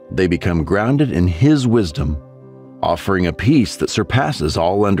 They become grounded in His wisdom, offering a peace that surpasses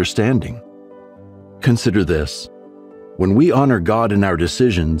all understanding. Consider this. When we honor God in our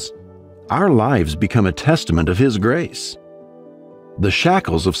decisions, our lives become a testament of His grace. The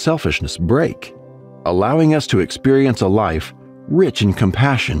shackles of selfishness break, allowing us to experience a life rich in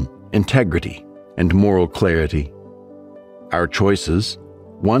compassion, integrity, and moral clarity. Our choices,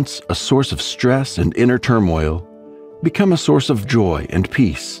 once a source of stress and inner turmoil, become a source of joy and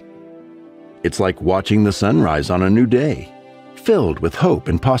peace. It's like watching the sunrise on a new day, filled with hope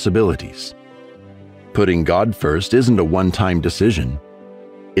and possibilities. Putting God first isn't a one-time decision.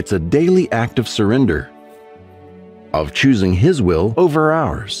 It's a daily act of surrender, of choosing His will over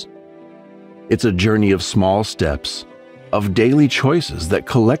ours. It's a journey of small steps, of daily choices that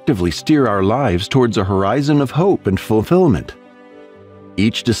collectively steer our lives towards a horizon of hope and fulfillment.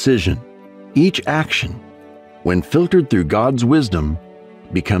 Each decision, each action, when filtered through God's wisdom,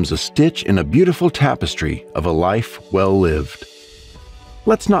 becomes a stitch in a beautiful tapestry of a life well lived.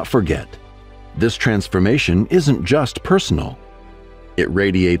 Let's not forget, this transformation isn't just personal. It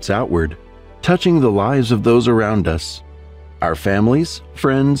radiates outward, touching the lives of those around us. Our families,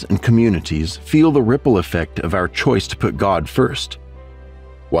 friends, and communities feel the ripple effect of our choice to put God first.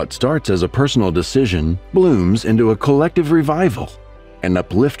 What starts as a personal decision blooms into a collective revival, an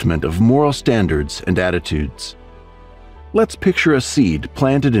upliftment of moral standards and attitudes. Let's picture a seed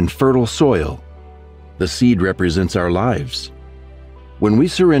planted in fertile soil. The seed represents our lives. When we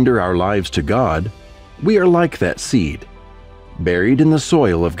surrender our lives to God, we are like that seed, buried in the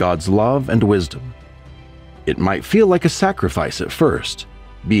soil of God's love and wisdom. It might feel like a sacrifice at first,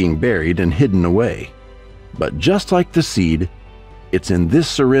 being buried and hidden away. But just like the seed, it's in this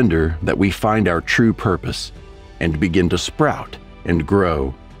surrender that we find our true purpose and begin to sprout and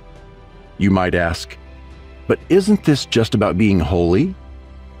grow. You might ask, but isn't this just about being holy?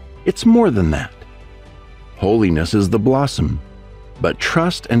 It's more than that. Holiness is the blossom, but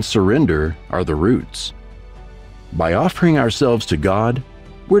trust and surrender are the roots. By offering ourselves to God,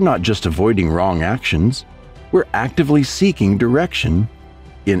 we're not just avoiding wrong actions, we're actively seeking direction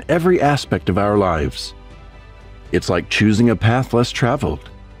in every aspect of our lives. It's like choosing a path less traveled,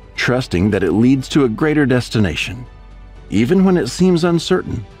 trusting that it leads to a greater destination, even when it seems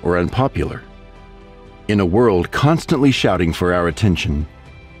uncertain or unpopular. In a world constantly shouting for our attention,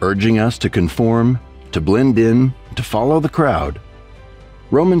 urging us to conform, to blend in, to follow the crowd,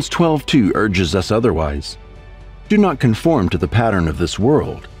 Romans 12:2 urges us otherwise. Do not conform to the pattern of this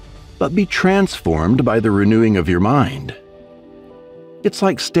world, but be transformed by the renewing of your mind. It's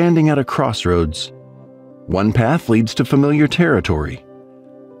like standing at a crossroads. One path leads to familiar territory,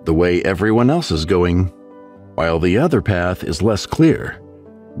 the way everyone else is going, while the other path is less clear,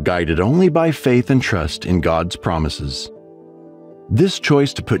 guided only by faith and trust in God's promises. This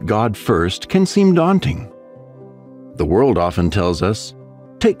choice to put God first can seem daunting. The world often tells us,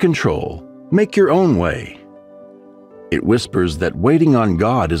 take control, make your own way. It whispers that waiting on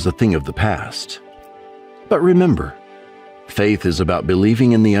God is a thing of the past. But remember, faith is about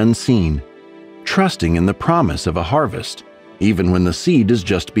believing in the unseen, trusting in the promise of a harvest, even when the seed is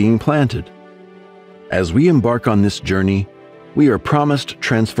just being planted. As we embark on this journey, we are promised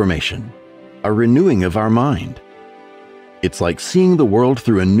transformation, a renewing of our mind. It's like seeing the world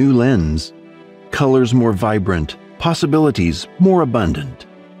through a new lens, colors more vibrant, possibilities more abundant.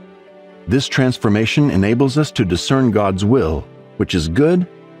 This transformation enables us to discern God's will, which is good,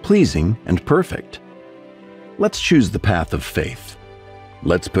 pleasing, and perfect. Let's choose the path of faith.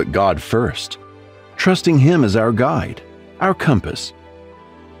 Let's put God first, trusting Him as our guide, our compass.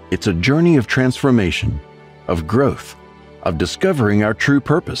 It's a journey of transformation, of growth, of discovering our true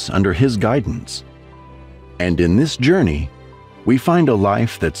purpose under His guidance. And in this journey, we find a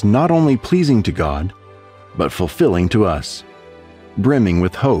life that's not only pleasing to God, but fulfilling to us, brimming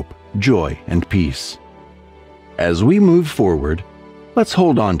with hope, joy, and peace. As we move forward, let's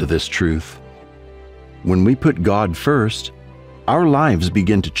hold on to this truth. When we put God first, our lives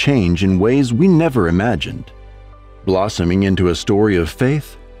begin to change in ways we never imagined, blossoming into a story of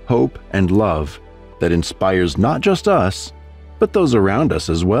faith, hope, and love that inspires not just us, but those around us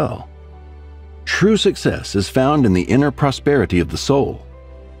as well. True success is found in the inner prosperity of the soul,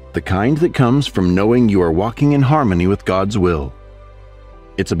 the kind that comes from knowing you are walking in harmony with God's will.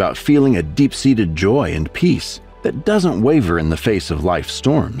 It's about feeling a deep-seated joy and peace that doesn't waver in the face of life's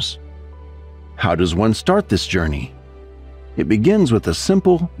storms. How does one start this journey? It begins with a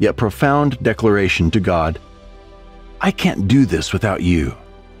simple yet profound declaration to God, I can't do this without you.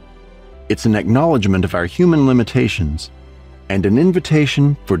 It's an acknowledgement of our human limitations and an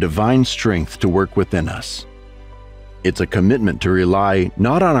invitation for divine strength to work within us. It's a commitment to rely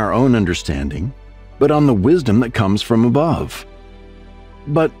not on our own understanding, but on the wisdom that comes from above.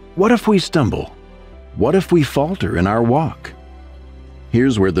 But what if we stumble? What if we falter in our walk?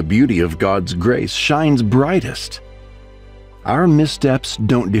 Here's where the beauty of God's grace shines brightest. Our missteps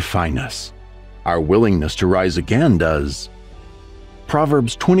don't define us. Our willingness to rise again does.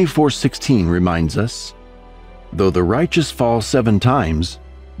 Proverbs 24:16 reminds us, though the righteous fall 7 times,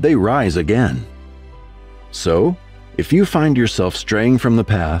 they rise again. So, If you find yourself straying from the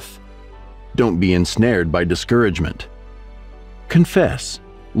path, don't be ensnared by discouragement. Confess,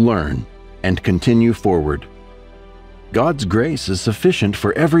 learn, and continue forward. God's grace is sufficient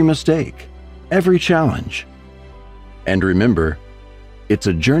for every mistake, every challenge. And remember, it's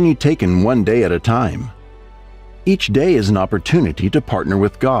a journey taken one day at a time. Each day is an opportunity to partner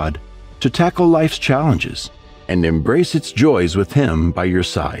with God, to tackle life's challenges, and embrace its joys with Him by your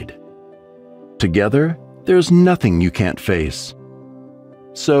side. Together, there's nothing you can't face.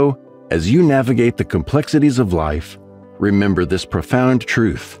 So, as you navigate the complexities of life, remember this profound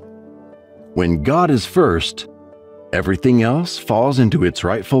truth. When God is first, everything else falls into its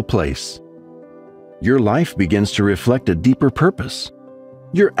rightful place. Your life begins to reflect a deeper purpose.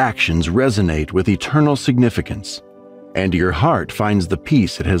 Your actions resonate with eternal significance, and your heart finds the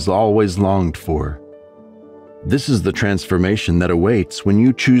peace it has always longed for. This is the transformation that awaits when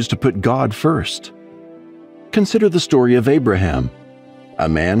you choose to put God first. Consider the story of Abraham, a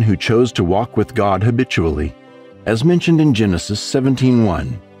man who chose to walk with God habitually, as mentioned in Genesis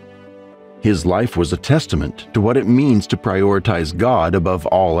 17:1. His life was a testament to what it means to prioritize God above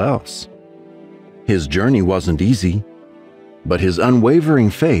all else. His journey wasn't easy, but his unwavering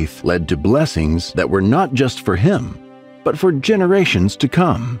faith led to blessings that were not just for him, but for generations to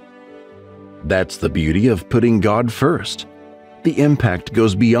come. That's the beauty of putting God first. The impact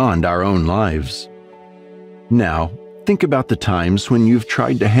goes beyond our own lives. Now, think about the times when you've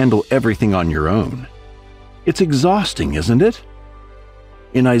tried to handle everything on your own. It's exhausting, isn't it?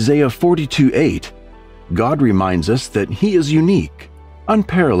 In Isaiah 42:8, God reminds us that He is unique,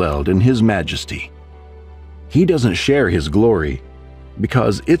 unparalleled in His majesty. He doesn't share His glory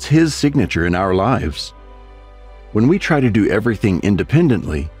because it's His signature in our lives. When we try to do everything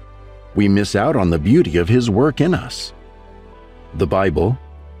independently, we miss out on the beauty of His work in us. The Bible,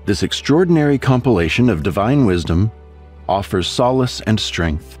 this extraordinary compilation of divine wisdom, offers solace and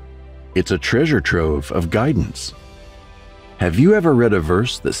strength. It's a treasure trove of guidance. Have you ever read a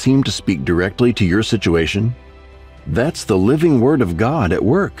verse that seemed to speak directly to your situation? That's the living Word of God at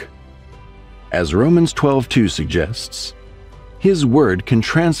work. As Romans 12:2 suggests, His Word can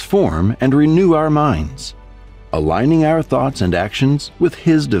transform and renew our minds, aligning our thoughts and actions with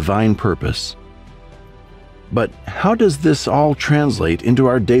His divine purpose. But how does this all translate into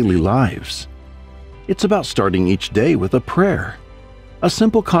our daily lives? It's about starting each day with a prayer, a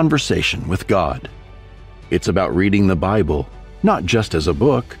simple conversation with God. It's about reading the Bible, not just as a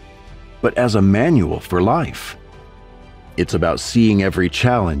book, but as a manual for life. It's about seeing every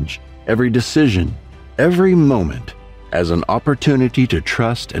challenge, every decision, every moment as an opportunity to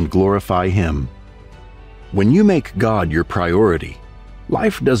trust and glorify Him. When you make God your priority,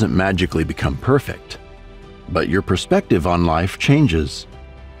 life doesn't magically become perfect, but your perspective on life changes.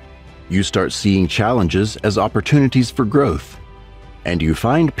 You start seeing challenges as opportunities for growth, and you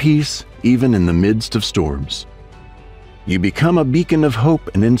find peace even in the midst of storms. You become a beacon of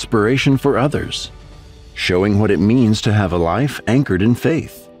hope and inspiration for others, showing what it means to have a life anchored in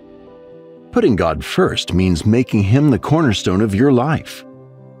faith. Putting God first means making Him the cornerstone of your life.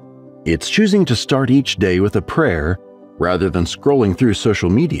 It's choosing to start each day with a prayer rather than scrolling through social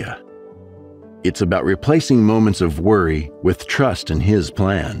media. It's about replacing moments of worry with trust in His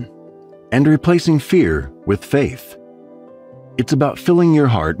plan, and replacing fear with faith. It's about filling your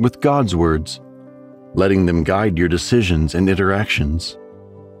heart with God's words, letting them guide your decisions and interactions.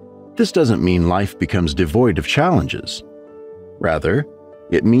 This doesn't mean life becomes devoid of challenges. Rather,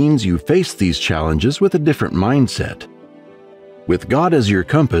 it means you face these challenges with a different mindset. With God as your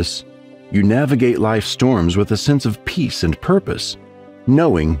compass, you navigate life's storms with a sense of peace and purpose,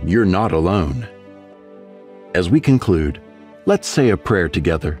 knowing you're not alone. As we conclude, let's say a prayer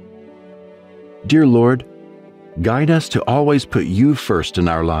together. Dear Lord, guide us to always put You first in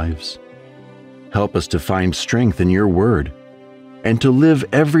our lives. Help us to find strength in Your Word, and to live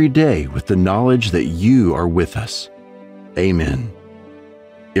every day with the knowledge that You are with us. Amen.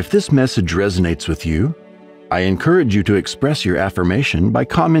 If this message resonates with you, I encourage you to express your affirmation by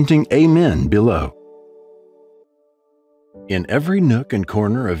commenting Amen below. In every nook and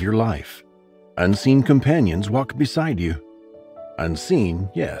corner of your life, unseen companions walk beside you. Unseen,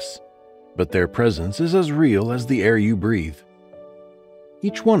 yes, but their presence is as real as the air you breathe.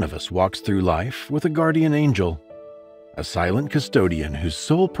 Each one of us walks through life with a guardian angel, a silent custodian whose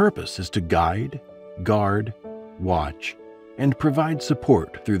sole purpose is to guide, guard, watch, and provide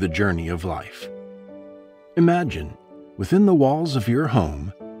support through the journey of life. Imagine, within the walls of your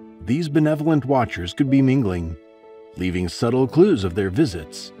home, these benevolent watchers could be mingling, leaving subtle clues of their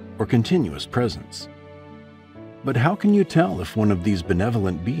visits or continuous presence. But how can you tell if one of these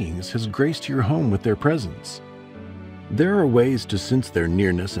benevolent beings has graced your home with their presence? There are ways to sense their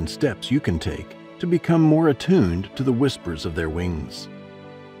nearness and steps you can take to become more attuned to the whispers of their wings.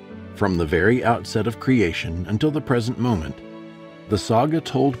 From the very outset of creation until the present moment, the saga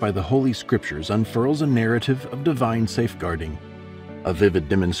told by the Holy Scriptures unfurls a narrative of divine safeguarding, a vivid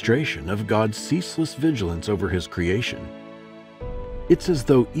demonstration of God's ceaseless vigilance over His creation. It's as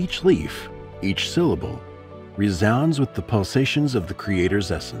though each leaf, each syllable, resounds with the pulsations of the Creator's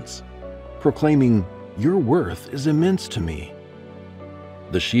essence, proclaiming, "Your worth is immense to me."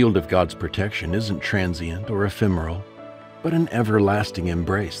 The shield of God's protection isn't transient or ephemeral, but an everlasting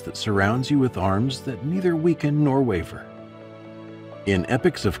embrace that surrounds you with arms that neither weaken nor waver. In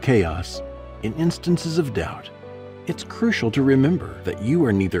epochs of chaos, in instances of doubt, it's crucial to remember that you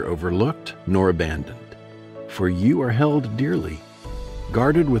are neither overlooked nor abandoned, for you are held dearly,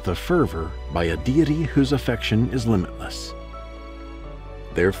 guarded with a fervor by a deity whose affection is limitless.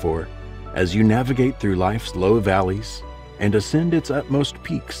 Therefore, as you navigate through life's low valleys and ascend its utmost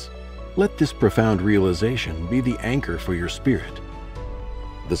peaks, let this profound realization be the anchor for your spirit.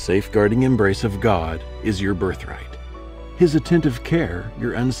 The safeguarding embrace of God is your birthright, His attentive care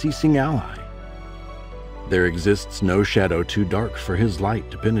your unceasing ally. There exists no shadow too dark for His light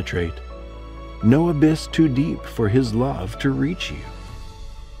to penetrate, no abyss too deep for His love to reach you.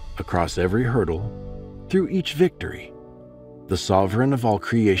 Across every hurdle, through each victory, the Sovereign of all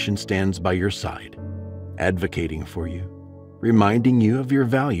creation stands by your side, advocating for you, reminding you of your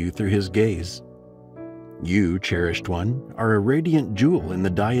value through His gaze. You, cherished one, are a radiant jewel in the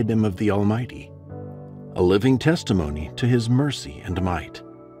diadem of the Almighty, a living testimony to His mercy and might.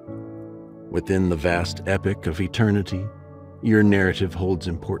 Within the vast epic of eternity, your narrative holds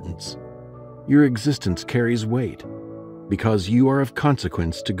importance. Your existence carries weight, because you are of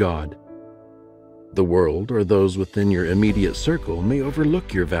consequence to God. The world or those within your immediate circle may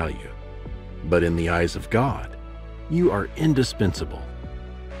overlook your value, but in the eyes of God, you are indispensable.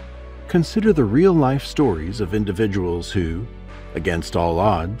 Consider the real-life stories of individuals who, against all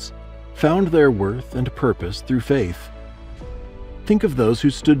odds, found their worth and purpose through faith. Think of those who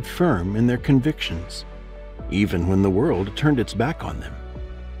stood firm in their convictions, even when the world turned its back on them,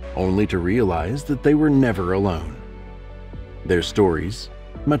 only to realize that they were never alone. Their stories,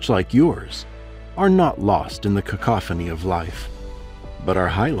 much like yours, are not lost in the cacophony of life, but are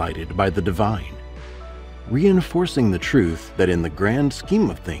highlighted by the divine, reinforcing the truth that in the grand scheme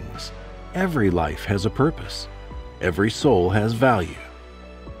of things, every life has a purpose, every soul has value,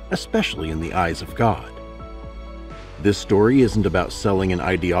 especially in the eyes of God. This story isn't about selling an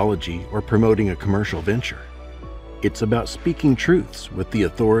ideology or promoting a commercial venture. It's about speaking truths with the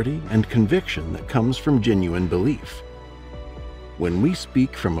authority and conviction that comes from genuine belief. When we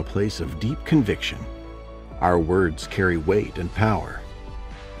speak from a place of deep conviction, our words carry weight and power,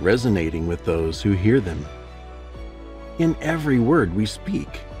 resonating with those who hear them. In every word we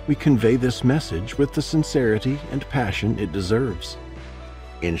speak, we convey this message with the sincerity and passion it deserves,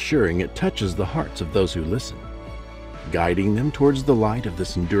 ensuring it touches the hearts of those who listen, guiding them towards the light of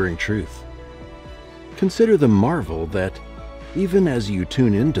this enduring truth. Consider the marvel that, even as you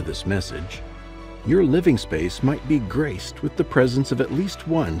tune into this message, your living space might be graced with the presence of at least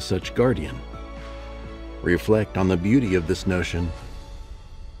one such guardian. Reflect on the beauty of this notion.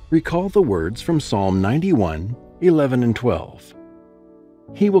 Recall the words from Psalm 91, 11 and 12.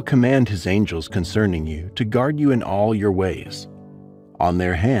 He will command His angels concerning you to guard you in all your ways. On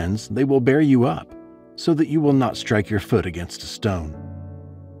their hands they will bear you up, so that you will not strike your foot against a stone.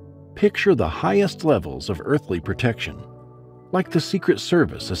 Picture the highest levels of earthly protection, like the Secret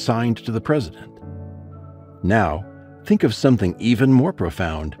Service assigned to the President. Now, think of something even more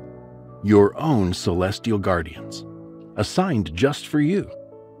profound: your own celestial guardians, assigned just for you.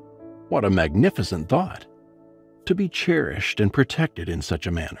 What a magnificent thought, to be cherished and protected in such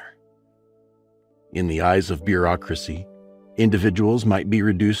a manner. In the eyes of bureaucracy, individuals might be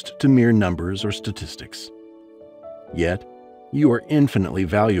reduced to mere numbers or statistics. Yet, you are infinitely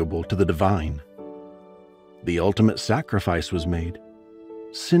valuable to the divine. The ultimate sacrifice was made,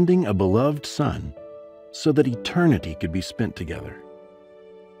 sending a beloved Son so that eternity could be spent together.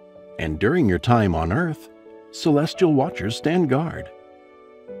 And during your time on earth, celestial watchers stand guard.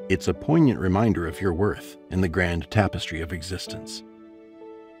 It's a poignant reminder of your worth in the grand tapestry of existence.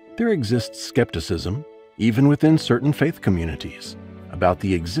 There exists skepticism, even within certain faith communities, about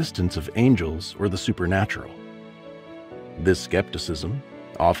the existence of angels or the supernatural. This skepticism,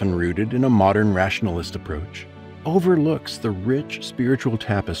 often rooted in a modern rationalist approach, overlooks the rich spiritual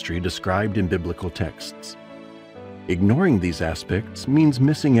tapestry described in biblical texts. Ignoring these aspects means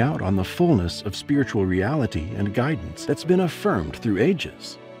missing out on the fullness of spiritual reality and guidance that's been affirmed through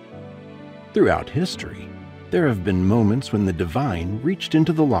ages. Throughout history, there have been moments when the divine reached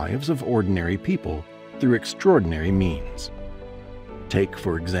into the lives of ordinary people through extraordinary means. Take,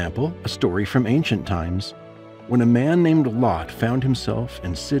 for example, a story from ancient times when a man named Lot found himself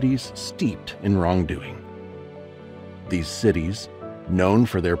in cities steeped in wrongdoing. These cities, known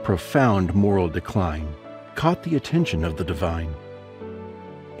for their profound moral decline, caught the attention of the divine.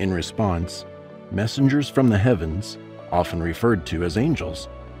 In response, messengers from the heavens, often referred to as angels,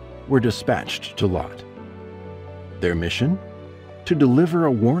 were dispatched to Lot. Their mission? To deliver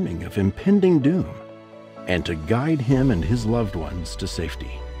a warning of impending doom and to guide him and his loved ones to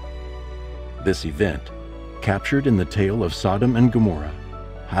safety. This event, captured in the tale of Sodom and Gomorrah,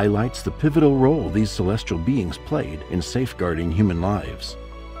 highlights the pivotal role these celestial beings played in safeguarding human lives.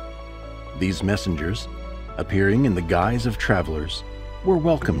 These messengers, appearing in the guise of travelers, were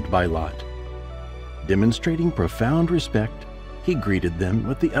welcomed by Lot. Demonstrating profound respect, he greeted them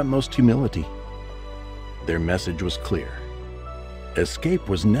with the utmost humility. Their message was clear. Escape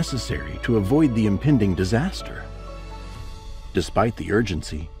was necessary to avoid the impending disaster. Despite the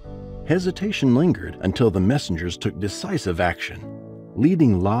urgency, hesitation lingered until the messengers took decisive action,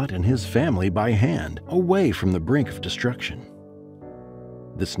 leading Lot and his family by hand away from the brink of destruction.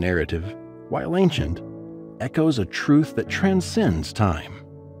 This narrative, while ancient, echoes a truth that transcends time.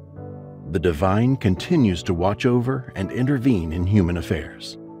 The divine continues to watch over and intervene in human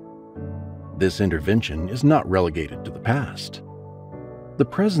affairs. This intervention is not relegated to the past. The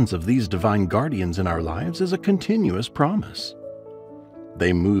presence of these divine guardians in our lives is a continuous promise.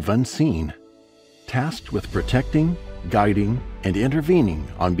 They move unseen, tasked with protecting, guiding, and intervening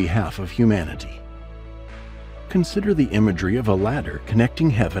on behalf of humanity. Consider the imagery of a ladder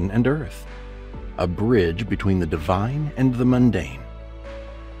connecting heaven and earth, a bridge between the divine and the mundane.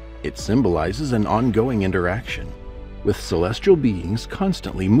 It symbolizes an ongoing interaction, with celestial beings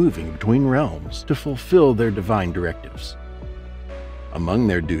constantly moving between realms to fulfill their divine directives. Among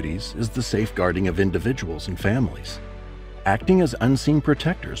their duties is the safeguarding of individuals and families, acting as unseen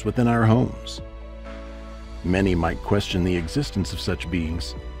protectors within our homes. Many might question the existence of such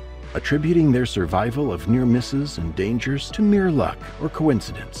beings, attributing their survival of near misses and dangers to mere luck or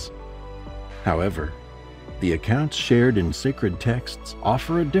coincidence. However, the accounts shared in sacred texts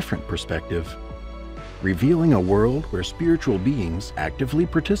offer a different perspective, revealing a world where spiritual beings actively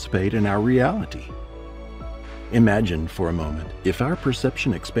participate in our reality. Imagine for a moment if our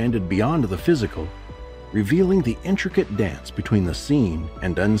perception expanded beyond the physical, revealing the intricate dance between the seen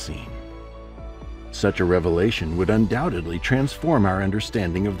and unseen. Such a revelation would undoubtedly transform our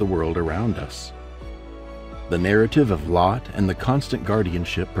understanding of the world around us. The narrative of Lot and the constant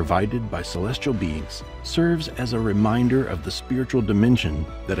guardianship provided by celestial beings serves as a reminder of the spiritual dimension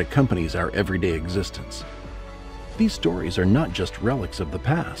that accompanies our everyday existence. These stories are not just relics of the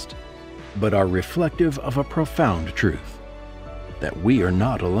past, but are reflective of a profound truth, that we are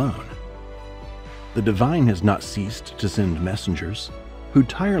not alone. The divine has not ceased to send messengers who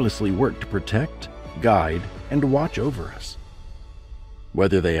tirelessly work to protect, guide, and watch over us.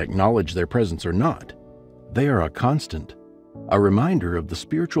 Whether they acknowledge their presence or not, they are a constant, a reminder of the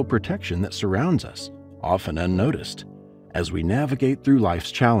spiritual protection that surrounds us, often unnoticed, as we navigate through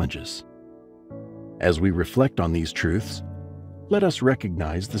life's challenges. As we reflect on these truths, let us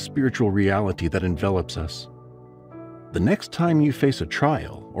recognize the spiritual reality that envelops us. The next time you face a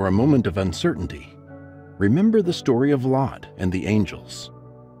trial or a moment of uncertainty, remember the story of Lot and the angels.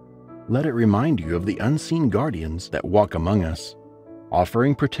 Let it remind you of the unseen guardians that walk among us,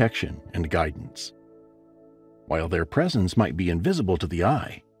 offering protection and guidance. While their presence might be invisible to the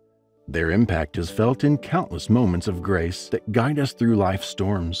eye, their impact is felt in countless moments of grace that guide us through life's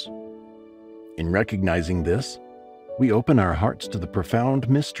storms. In recognizing this, we open our hearts to the profound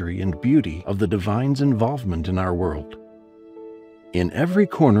mystery and beauty of the divine's involvement in our world. In every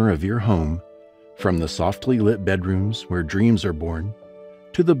corner of your home, from the softly lit bedrooms where dreams are born,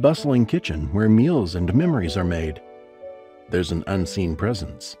 to the bustling kitchen where meals and memories are made, there's an unseen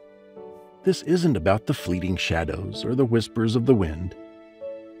presence. This isn't about the fleeting shadows or the whispers of the wind.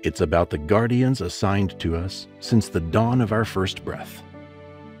 It's about the guardians assigned to us since the dawn of our first breath.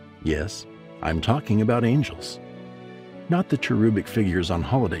 Yes, I'm talking about angels. Not the cherubic figures on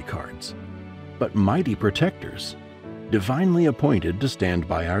holiday cards, but mighty protectors, divinely appointed to stand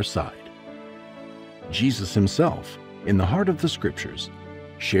by our side. Jesus himself, in the heart of the Scriptures,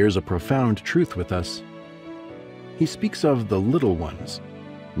 shares a profound truth with us. He speaks of the little ones,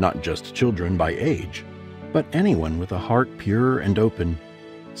 not just children by age, but anyone with a heart pure and open,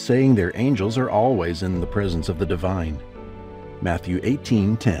 saying their angels are always in the presence of the divine. Matthew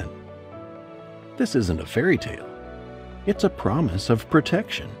 18:10. This isn't a fairy tale. It's a promise of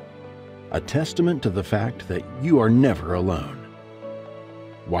protection. a testament to the fact that you are never alone.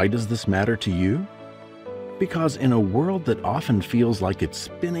 Why does this matter to you? Because in a world that often feels like it's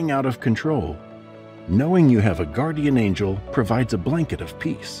spinning out of control, knowing you have a guardian angel provides a blanket of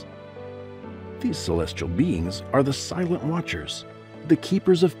peace. These celestial beings are the silent watchers, the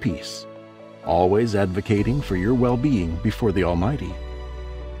keepers of peace, always advocating for your well-being before the Almighty.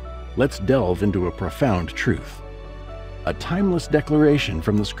 Let's delve into a profound truth, a timeless declaration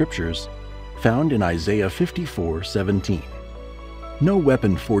from the Scriptures found in Isaiah 54:17. No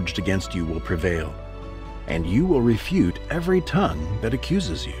weapon forged against you will prevail, and you will refute every tongue that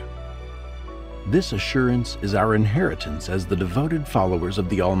accuses you. This assurance is our inheritance as the devoted followers of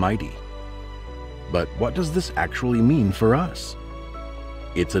the Almighty. But what does this actually mean for us?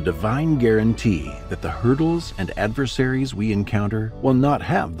 It's a divine guarantee that the hurdles and adversaries we encounter will not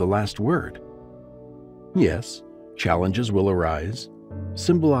have the last word. Yes, challenges will arise,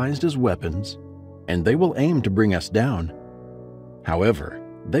 symbolized as weapons, and they will aim to bring us down. However,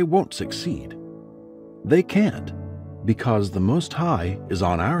 they won't succeed. They can't, because the Most High is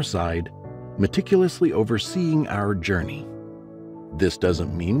on our side, meticulously overseeing our journey. This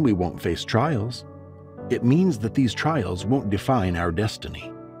doesn't mean we won't face trials. It means that these trials won't define our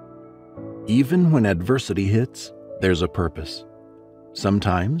destiny. Even when adversity hits, there's a purpose.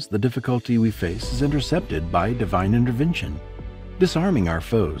 Sometimes the difficulty we face is intercepted by divine intervention, disarming our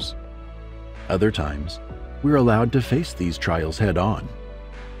foes. Other times, we're allowed to face these trials head-on.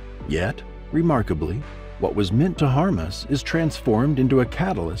 Yet, remarkably, what was meant to harm us is transformed into a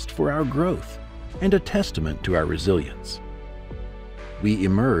catalyst for our growth and a testament to our resilience. We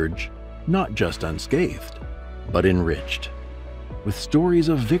emerge not just unscathed, but enriched, with stories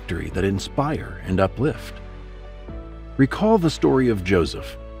of victory that inspire and uplift. Recall the story of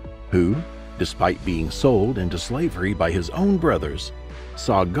Joseph, who, despite being sold into slavery by his own brothers,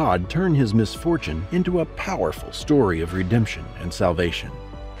 saw God turn his misfortune into a powerful story of redemption and salvation.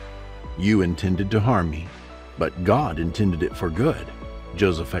 "You intended to harm me, but God intended it for good,"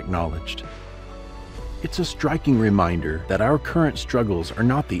 Joseph acknowledged. It's a striking reminder that our current struggles are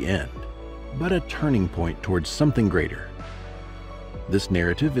not the end, but a turning point towards something greater. This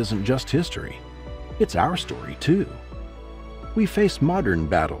narrative isn't just history, it's our story too. We face modern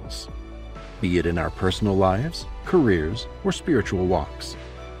battles, be it in our personal lives, careers, or spiritual walks.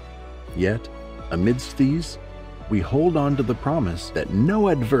 Yet, amidst these, we hold on to the promise that no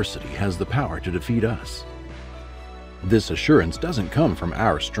adversity has the power to defeat us. This assurance doesn't come from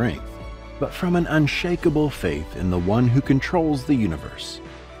our strength, but from an unshakable faith in the one who controls the universe.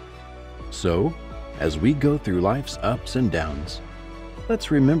 So, as we go through life's ups and downs,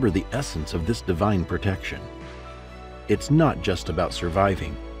 let's remember the essence of this divine protection. It's not just about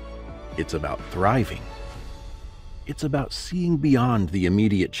surviving, it's about thriving. It's about seeing beyond the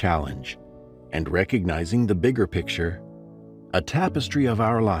immediate challenge and recognizing the bigger picture, a tapestry of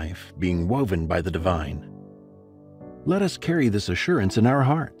our life being woven by the divine. Let us carry this assurance in our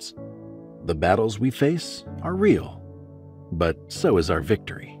hearts. The battles we face are real, but so is our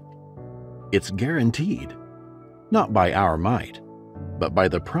victory. It's guaranteed, not by our might, but by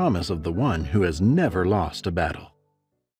the promise of the one who has never lost a battle.